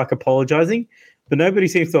 everybody's like apologizing, but nobody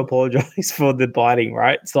seems to apologize for the biting,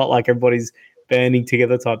 right? It's not like everybody's banding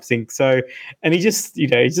together type thing. So, and he's just, I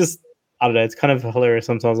don't know, it's kind of hilarious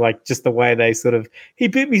sometimes, like just the way they sort of, he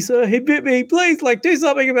bit me, sir, he bit me, please, like do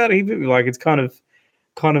something about it, he bit me. Like, it's kind of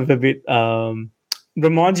a bit,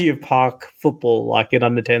 reminds you of park football, like in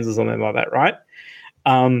under 10s or something like that, right?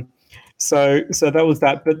 So that was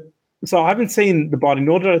that. But so I haven't seen the body,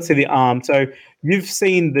 nor did I see the arm. So you've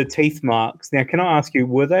seen the teeth marks. Now, can I ask you,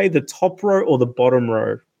 were they the top row or the bottom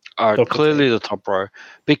row? Clearly the top row,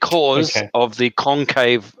 because of the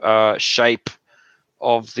concave shape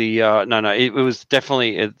of the. No, it was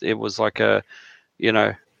definitely it was like a,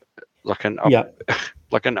 like an up,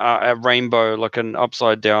 like a rainbow, like an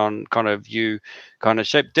upside down kind of U kind of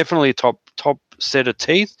shape. Definitely top set of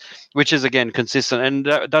teeth, which is again consistent, and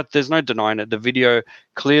that there's no denying it. The video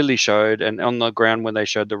clearly showed, and on the ground when they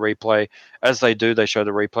showed the replay, as they show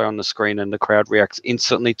the replay on the screen, and the crowd reacts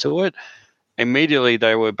instantly to it. Immediately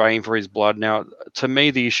they were baying for his blood. Now, to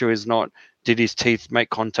me, the issue is not did his teeth make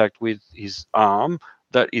contact with his arm.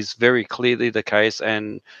 That is very clearly the case,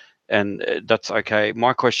 and that's okay.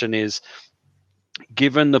 My question is,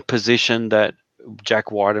 given the position that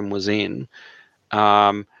Jack Whiten was in,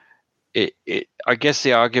 I guess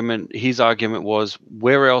his argument was,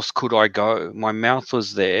 where else could I go? My mouth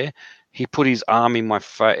was there. He put his arm in my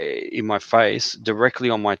face, directly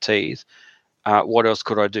on my teeth. What else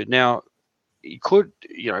could I do? Now, he could,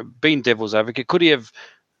 being devil's advocate, could he have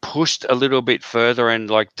pushed a little bit further and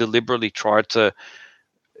like deliberately tried to,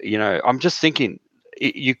 I'm just thinking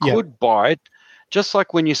you could bite, just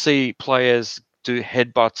like when you see players do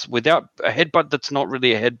headbutts without a headbutt that's not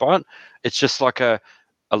really a headbutt. It's just like a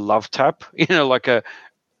love tap, like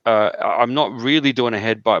I'm not really doing a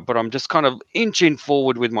headbutt, but I'm just kind of inching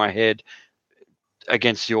forward with my head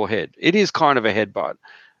against your head. It is kind of a headbutt.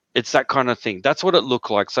 It's that kind of thing. That's what it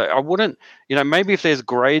looked like. So I wouldn't, maybe if there's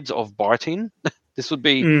grades of biting, this would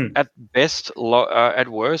be at best, at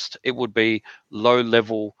worst, it would be low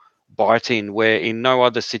level bite-in, where in no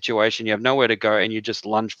other situation you have nowhere to go and you just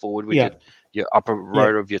lunge forward with Yeah. your upper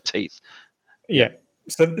row of your teeth. Yeah.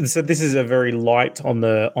 So this is a very light on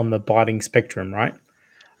the biting spectrum, right?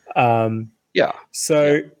 Yeah.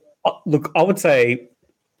 So look, I would say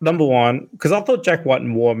number one, because I thought Jack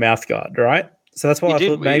Whiten wore a mouth guard, right? So that's why He I did.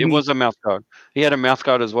 thought It maybe was a mouth guard. He had a mouth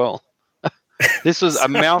guard as well. This was a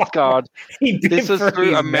mouth guard. he bit This was through through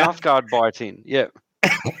his a mouth guard bite-in. Yeah.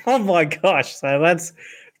 Oh my gosh! So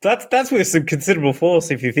that's with some considerable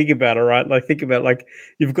force if you think about it, right? Like think about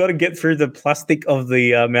you've got to get through the plastic of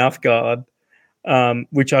the mouth guard,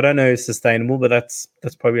 which I don't know is sustainable, but that's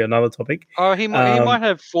probably another topic. Oh, he might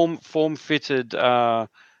have form fitted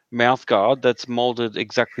mouth guard that's molded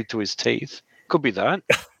exactly to his teeth. Could be that.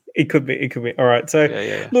 It could be. All right. So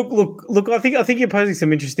Yeah. look. I think you're posing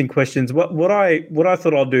some interesting questions. What I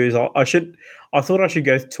thought I'll do is I thought I should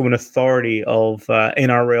go to an authority of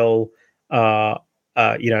NRL,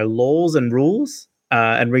 laws and rules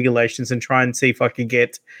and regulations, and try and see if I could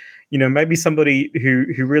get, maybe somebody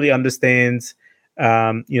who really understands,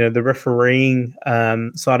 the refereeing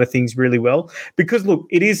side of things really well. Because look,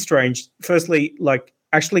 it is strange. Firstly, like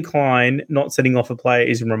Ashley Klein not setting off a player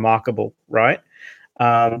is remarkable, right?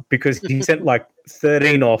 Because he sent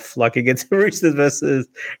 13 off, against Roosters versus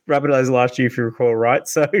Rabbitohs last year, if you recall, right?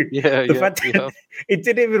 So the fact that it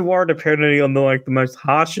didn't even warrant a penalty on the most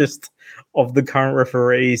harshest of the current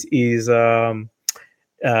referees is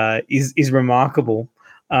remarkable.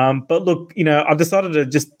 But look, I decided to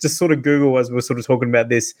just sort of Google as we're sort of talking about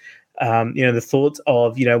this, the thoughts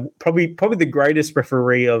of probably the greatest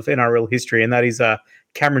referee of NRL history, and that is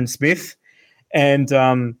Cameron Smith, and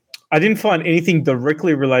I didn't find anything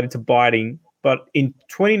directly related to biting, but in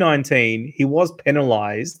 2019, he was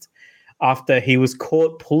penalised after he was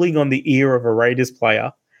caught pulling on the ear of a Raiders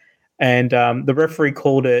player, and the referee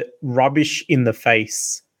called it rubbish in the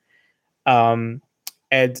face. And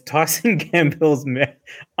Tyson Campbell's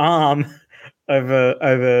arm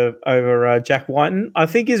over Jack Whiten, I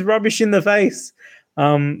think, is rubbish in the face.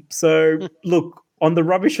 So look, on the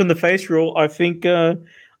rubbish in the face rule, I think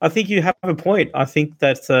you have a point. I think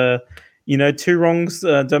that two wrongs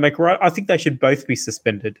don't make a right. I think they should both be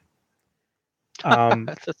suspended.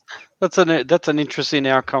 That's an interesting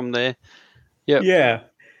outcome there. Yeah,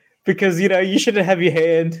 because you shouldn't have your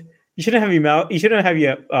hand, you shouldn't have your mouth, you shouldn't have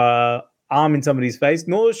your arm in somebody's face,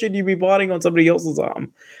 nor should you be biting on somebody else's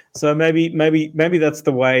arm. So maybe that's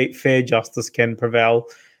the way fair justice can prevail.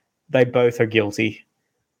 They both are guilty.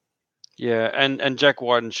 Yeah, and Jack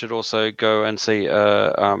Whiten should also go and see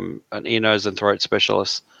an ear, nose, and throat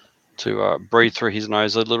specialist to breathe through his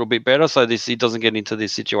nose a little bit better, so he doesn't get into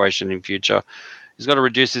this situation in future. He's got to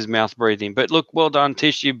reduce his mouth breathing. But look, well done,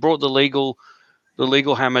 Tish. You brought the legal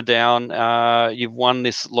hammer down. You've won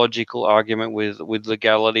this logical argument with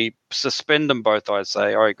legality. Suspend them both, I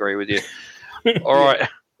say. I agree with you. All right,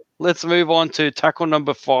 let's move on to tackle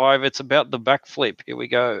number 5. It's about the backflip. Here we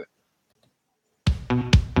go.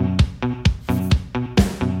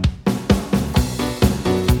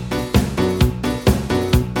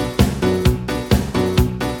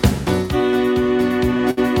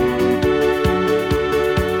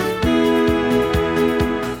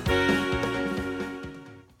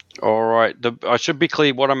 I should be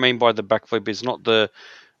clear. What I mean by the backflip is not the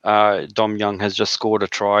Dom Young has just scored a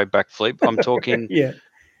try backflip. I'm talking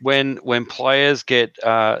when players get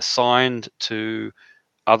signed to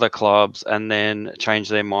other clubs and then change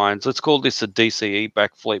their minds. Let's call this a DCE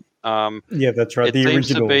backflip. That's right. The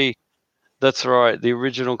original. That's right. The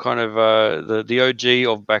original kind of the OG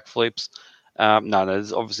of backflips.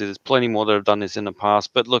 There's plenty more that have done this in the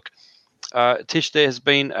past. But look, Tish, there has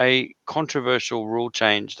been a controversial rule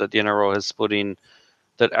change that the NRL has put in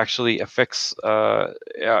that actually affects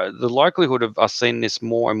the likelihood of us seeing this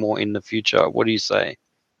more and more in the future. What do you say?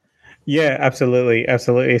 Yeah, absolutely.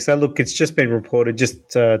 So look, it's just been reported just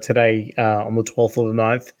today on the 12th of the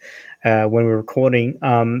 9th when we're recording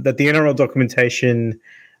that the NRL documentation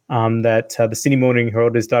that the Sydney Morning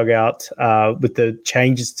Herald has dug out with the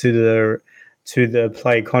changes to the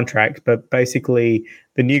player contract, but basically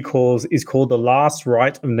the new clause is called the last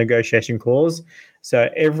right of negotiation clause. So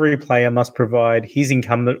every player must provide his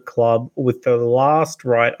incumbent club with the last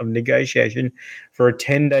right of negotiation for a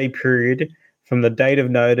 10-day period from the date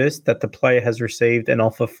of notice that the player has received an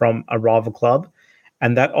offer from a rival club,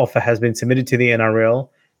 and that offer has been submitted to the NRL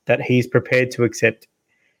that he is prepared to accept.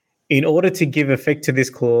 In order to give effect to this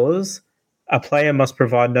clause, a player must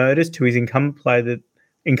provide notice to his incumbent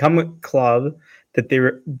club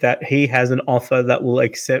that he has an offer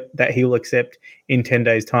that he will accept in 10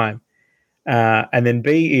 days' time. And then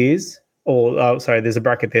B is, there's a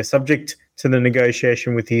bracket there, subject to the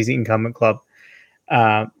negotiation with his incumbent club.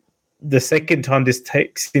 The second time this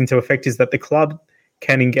takes into effect is that the club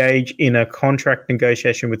can engage in a contract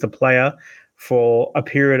negotiation with the player for a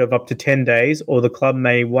period of up to 10 days, or the club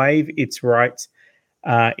may waive its rights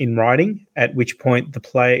in writing, at which point the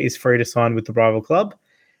player is free to sign with the rival club.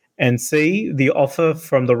 And C, the offer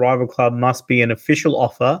from the rival club must be an official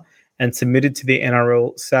offer and submitted to the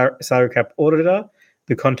NRL salary cap auditor,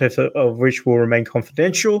 the contents of which will remain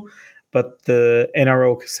confidential, but the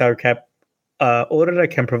NRL salary cap auditor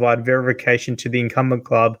can provide verification to the incumbent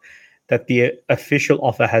club that the official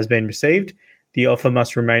offer has been received. The offer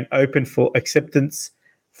must remain open for acceptance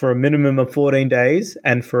for a minimum of 14 days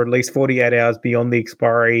and for at least 48 hours beyond the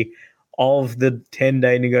expiry of the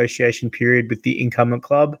 10-day negotiation period with the incumbent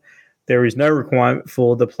club. There is no requirement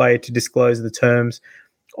for the player to disclose the terms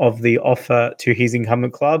of the offer to his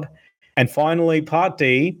incumbent club. And finally, Part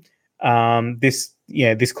D,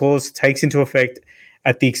 this clause takes into effect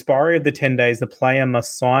at the expiry of the 10 days, the player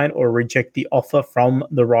must sign or reject the offer from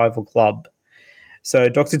the rival club. So,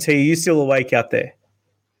 Dr. T, are you still awake out there?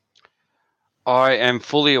 I am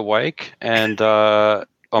fully awake, and I've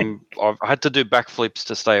had to do backflips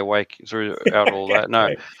to stay awake throughout all that.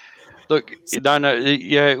 No, look, no,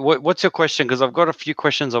 yeah. What's your question? Because I've got a few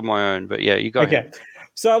questions of my own, but yeah, you go ahead.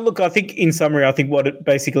 So, look, I think in summary, I think what it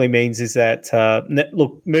basically means is that,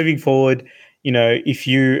 moving forward, if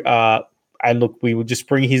you and look, we will just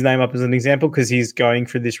bring his name up as an example because he's going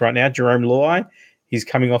through this right now. Jerome Luai, he's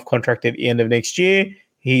coming off contract at the end of next year.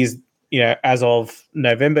 He's, as of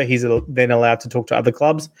November, he's then allowed to talk to other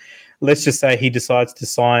clubs. Let's just say he decides to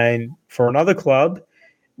sign for another club.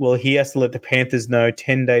 Well, he has to let the Panthers know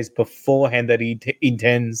 10 days beforehand that he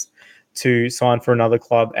intends to sign for another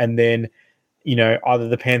club. And then, either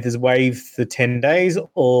the Panthers waive the 10 days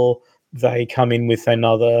or they come in with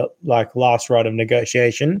another last right of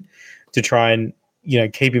negotiation to try and,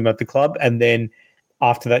 keep him at the club. And then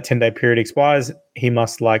after that 10-day period expires, he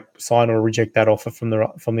must sign or reject that offer from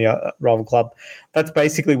the rival club. That's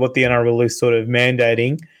basically what the NRL is sort of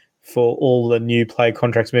mandating for all the new play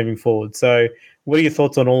contracts moving forward. So what are your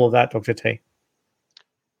thoughts on all of that, Dr. T?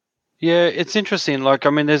 Yeah, it's interesting.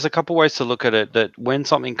 There's a couple ways to look at it, that when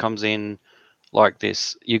something comes in like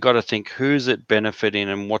this, you got to think, who's it benefiting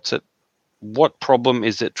and what problem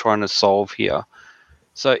is it trying to solve here?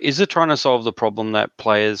 So is it trying to solve the problem that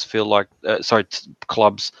players feel like,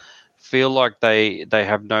 clubs feel like they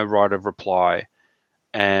have no right of reply,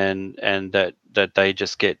 and that they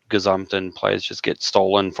just get gazumped and players just get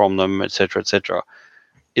stolen from them, etc., etc.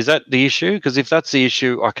 Is that the issue? Because if that's the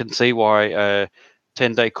issue, I can see why a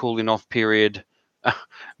 10-day cooling off period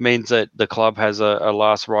means that the club has a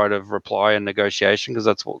last right of reply and negotiation, because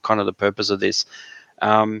that's what kind of the purpose of this.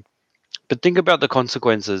 But think about the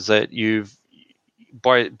consequences that you've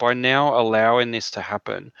by now allowing this to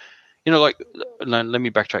happen. Let me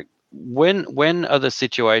backtrack. When are the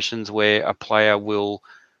situations where a player will,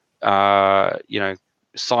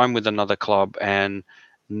 sign with another club and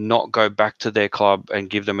not go back to their club and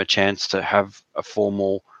give them a chance to have a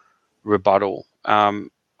formal rebuttal? I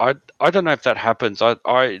don't know if that happens.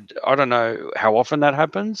 I don't know how often that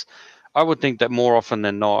happens. I would think that more often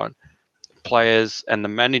than not, players and the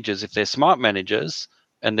managers, if they're smart managers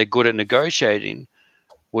and they're good at negotiating,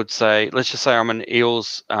 would say, let's just say I'm an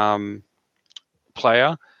Eels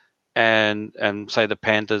player, and say the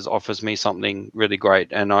Panthers offers me something really great,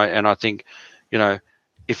 and I think,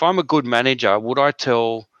 if I'm a good manager, would I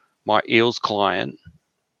tell my Eels client,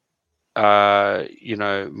 my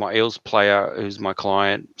Eels player who's my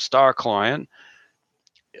client, star client,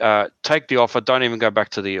 take the offer, don't even go back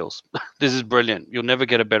to the Eels. This is brilliant. You'll never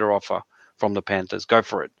get a better offer from the Panthers. Go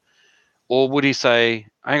for it. Or would he say,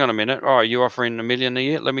 hang on a minute, all right, you're offering $1 million a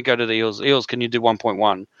year? Let me go to the Eels. Eels, can you do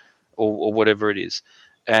 1.1 or whatever it is?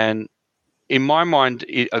 And in my mind,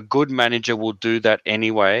 a good manager will do that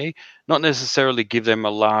anyway, not necessarily give them a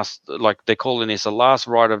last, like they're calling this a last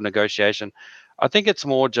right of negotiation. I think it's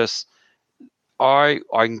more just,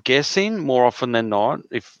 I'm guessing more often than not,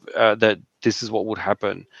 if that this is what would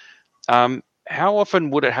happen. How often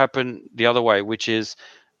would it happen the other way, which is,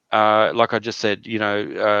 like I just said,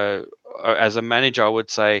 as a manager, I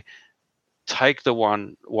would say, take the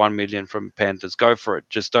 1 million from Panthers, go for it.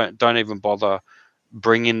 Just don't even bother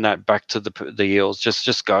bringing that back to the Eels.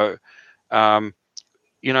 Just go.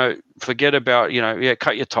 Forget about,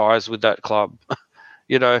 cut your ties with that club.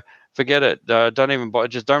 Forget it. Don't even bother.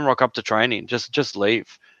 Just don't rock up to training. Just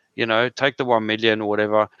leave. Take the 1 million or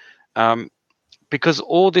whatever. Because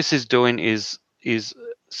all this is doing is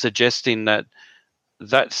suggesting that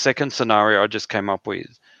second scenario I just came up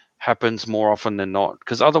with happens more often than not.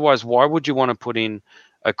 Because otherwise, why would you want to put in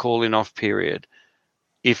a calling off period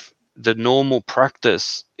if the normal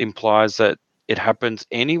practice implies that it happens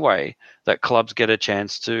anyway, that clubs get a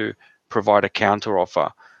chance to provide a counter offer?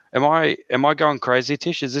 Am I going crazy,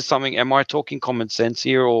 Tish? Is this something? Am I talking common sense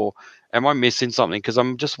here, or am I missing something? Because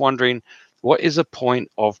I'm just wondering, what is the point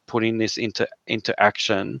of putting this into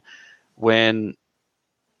action when,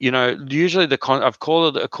 usually I've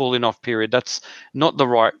called it a cooling off period. That's not the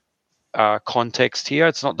right context here.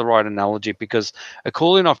 It's not the right analogy, because a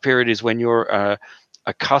cooling off period is when you're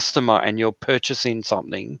a customer and you're purchasing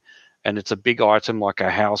something, and it's a big item like a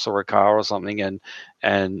house or a car or something,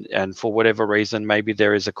 and for whatever reason, maybe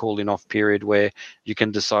there is a cooling off period where you can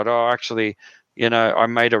decide, oh, actually, I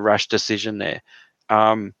made a rash decision there.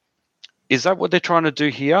 Is that what they're trying to do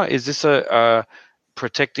here? Is this a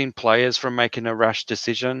protecting players from making a rash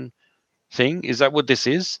decision thing? Is that what this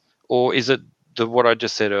is? Or is it what I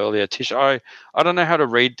just said earlier? Tish, I don't know how to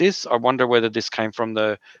read this. I wonder whether this came from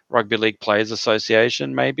the Rugby League Players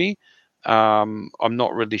Association, maybe. I'm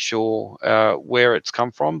not really sure where it's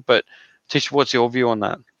come from, but Tish, what's your view on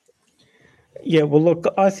that? Yeah, well, look,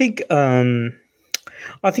 I think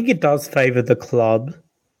it does favour the club,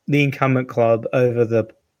 the incumbent club, over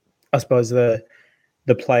I suppose the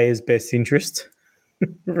player's best interest,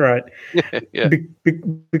 right? Yeah.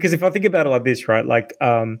 Because if I think about it like this, right, like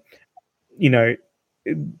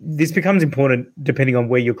this becomes important depending on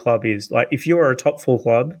where your club is. Like if you're a top four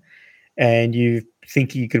club and you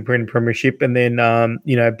think you could win premiership, and then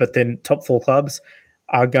but then top four clubs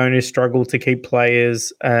are going to struggle to keep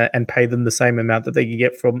players and pay them the same amount that they can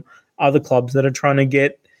get from other clubs that are trying to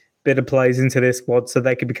get better players into their squad so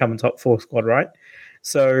they can become a top four squad, right?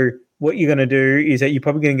 So what you're going to do is that you're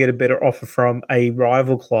probably going to get a better offer from a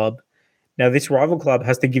rival club. Now, this rival club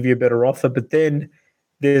has to give you a better offer, but then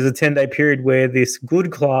there's a 10-day period where this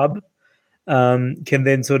good club can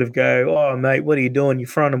then sort of go, oh, mate, what are you doing? You're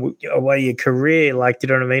throwing away your career. Like, do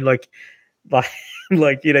you know what I mean?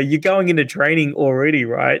 Like you're going into training already,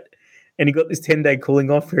 right? And you got this 10-day cooling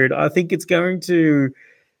off period. I think it's going to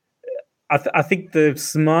I think the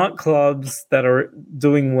smart clubs that are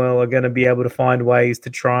doing well are going to be able to find ways to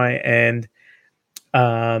try and,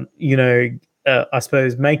 I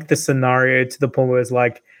suppose make the scenario to the point where it's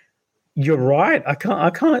like, you're right. I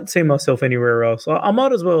can't see myself anywhere else. I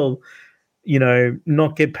might as well,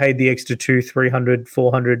 not get paid the extra 200, 300,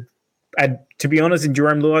 400. And to be honest, in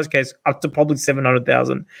Jerome Luai's case, up to probably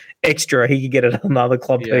 700,000 extra he could get at another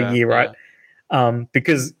club per year, right? Yeah.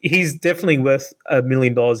 Because he's definitely worth $1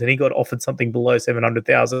 million, and he got offered something below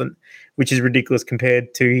 700,000, which is ridiculous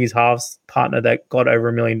compared to his halves partner that got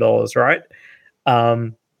over $1 million, right?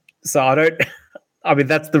 So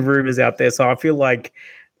that's the rumors out there. So I feel like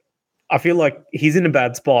he's in a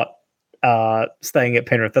bad spot, staying at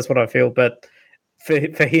Penrith. That's what I feel, but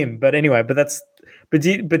for him. But anyway, do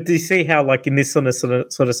you see how, like, in this sort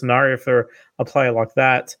of scenario for a player like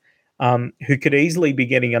that, who could easily be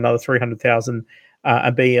getting another 300,000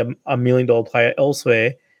 and be a $1 million player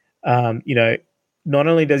elsewhere, not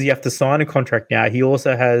only does he have to sign a contract now, he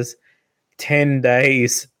also has 10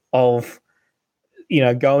 days of,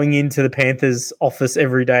 going into the Panthers office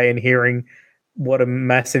every day and hearing what a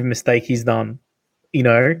massive mistake he's done,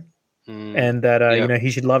 and that, he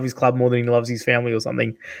should love his club more than he loves his family or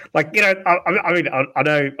something. Like, I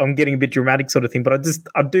know I'm getting a bit dramatic sort of thing, but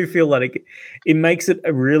I do feel like it makes it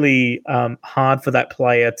really hard for that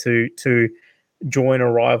player to join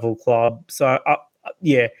a rival club. So,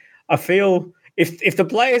 I feel if the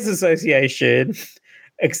Players Association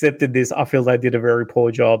accepted this, I feel they did a very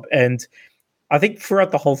poor job. And I think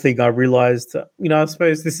throughout the whole thing, I realized, I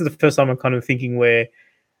suppose this is the first time I'm kind of thinking where,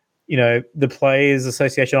 the Players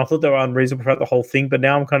Association, I thought they were unreasonable throughout the whole thing, but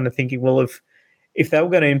now I'm kind of thinking, well, if they were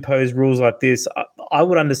going to impose rules like this, I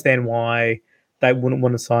would understand why they wouldn't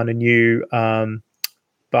want to sign a new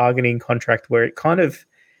bargaining contract where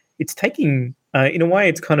it's taking, in a way,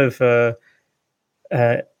 it's kind of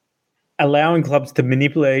allowing clubs to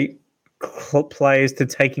manipulate players to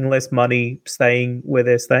taking less money, staying where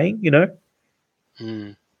they're staying,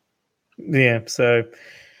 Yeah, so...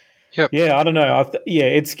 Yep. Yeah, I don't know.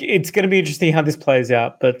 It's going to be interesting how this plays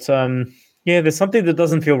out. But, there's something that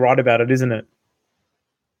doesn't feel right about it, isn't it?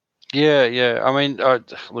 Yeah. I mean,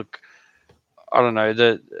 look, I don't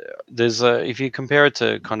know. There's if you compare it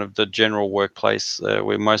to kind of the general workplace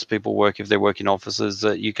where most people work, if they work in offices,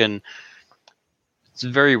 that it's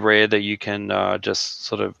very rare that you can just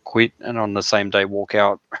sort of quit and on the same day walk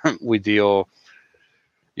out with your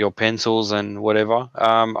pencils and whatever.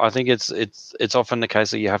 I think it's often the case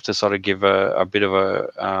that you have to sort of give a bit of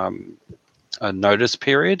a notice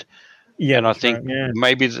period. Yeah, And I that's think right. Yeah.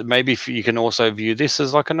 maybe you can also view this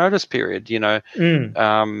as like a notice period, and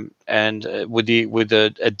with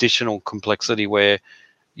the additional complexity where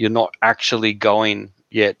you're not actually going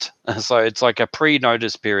yet. So it's like a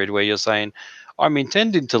pre-notice period where you're saying, I'm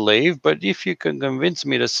intending to leave, but if you can convince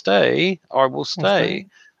me to stay, I will stay.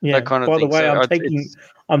 Yeah. That kind of By the thing. way, So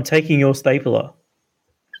I'm taking your stapler.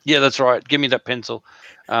 yeah, that's right. Give me that pencil.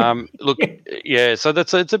 Look, yeah. So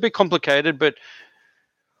it's a bit complicated, but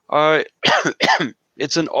I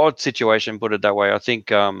it's an odd situation. Put it that way. I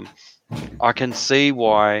think I can see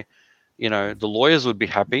why the lawyers would be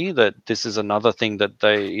happy that this is another thing that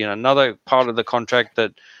they another part of the contract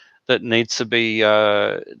that needs to be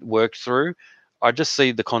worked through. I just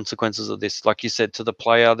see the consequences of this, like you said, to the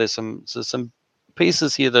player. There's some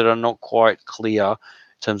pieces here that are not quite clear in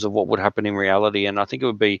terms of what would happen in reality, and I think it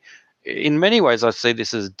would be, in many ways, I see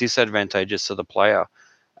this as disadvantageous to the player,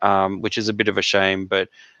 which is a bit of a shame. But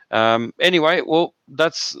anyway, well,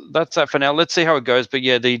 that's that for now. Let's see how it goes. But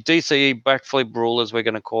yeah, the DCE backflip rule, as we're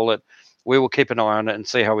going to call it, we will keep an eye on it and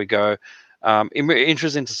see how we go.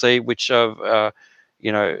 Interesting to see which of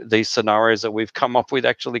these scenarios that we've come up with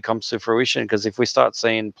actually comes to fruition. Because if we start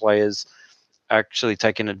seeing players actually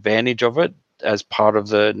taking advantage of it as part of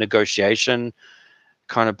the negotiation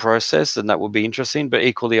kind of process, then that would be interesting. But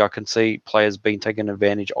equally, I can see players being taken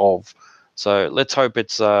advantage of. So let's hope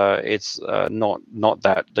it's not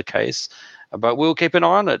that the case, but we'll keep an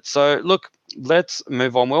eye on it. So look, let's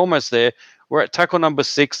move on. We're almost there. We're at tackle number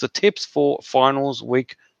 6, the tips for finals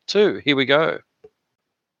week 2. Here we go.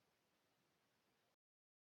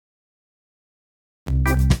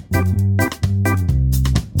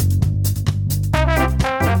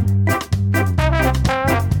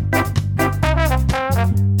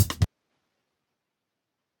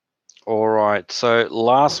 All right. So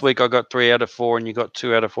last week I got 3 out of 4 and you got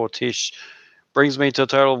 2 out of 4, Tish. Brings me to a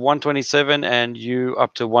total of 127 and you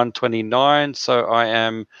up to 129. So I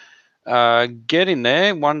am getting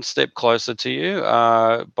there, one step closer to you,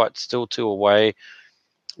 but still 2 away.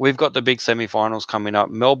 We've got the big semi-finals coming up.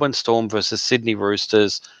 Melbourne Storm versus Sydney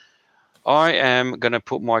Roosters. I am going to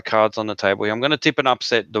put my cards on the table here. I'm going to tip an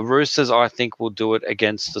upset. The Roosters, I think, will do it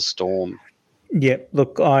against the Storm. Yeah,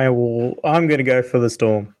 look, I'm going to go for the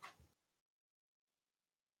Storm.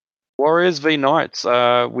 Warriors v Knights.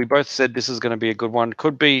 We both said this is going to be a good one.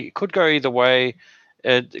 Could go either way.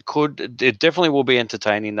 It definitely will be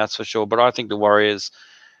entertaining, that's for sure. But I think the Warriors,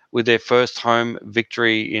 with their first home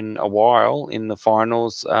victory in a while in the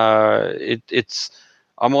finals, I'm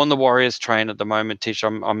on the Warriors train at the moment, Tish.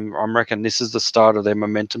 I'm reckon this is the start of their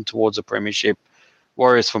momentum towards a premiership.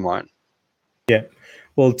 Warriors for mine. Yeah.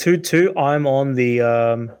 Well, 2-2, I'm on the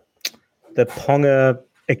Ponga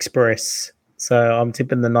Express. So I'm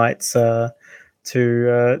tipping the Knights to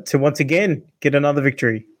once again get another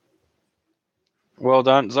victory. Well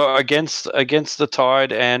done. So against the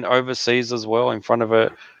Tide and overseas as well, in front of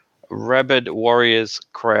a rabid Warriors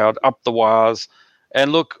crowd, up the wires.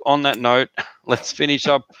 And look, on that note, let's finish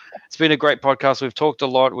up. It's been a great podcast. We've talked a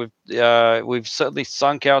lot. We've certainly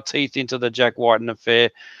sunk our teeth into the Jack Bighton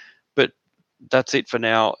affair, but that's it for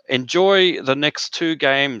now. Enjoy the next 2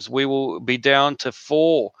 games. We will be down to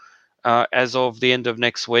 4 as of the end of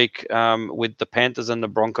next week, with the Panthers and the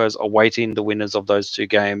Broncos awaiting the winners of those 2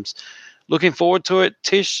 games. Looking forward to it.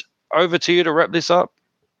 Tish, over to you to wrap this up.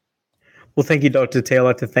 Well, thank you, Dr. T. I'd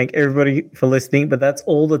like to thank everybody for listening, but that's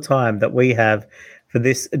all the time that we have for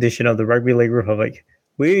this edition of the Rugby League Republic.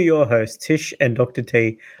 We're your hosts, Tish and Dr.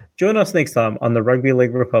 T. Join us next time on the Rugby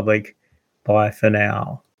League Republic. Bye for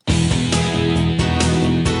now.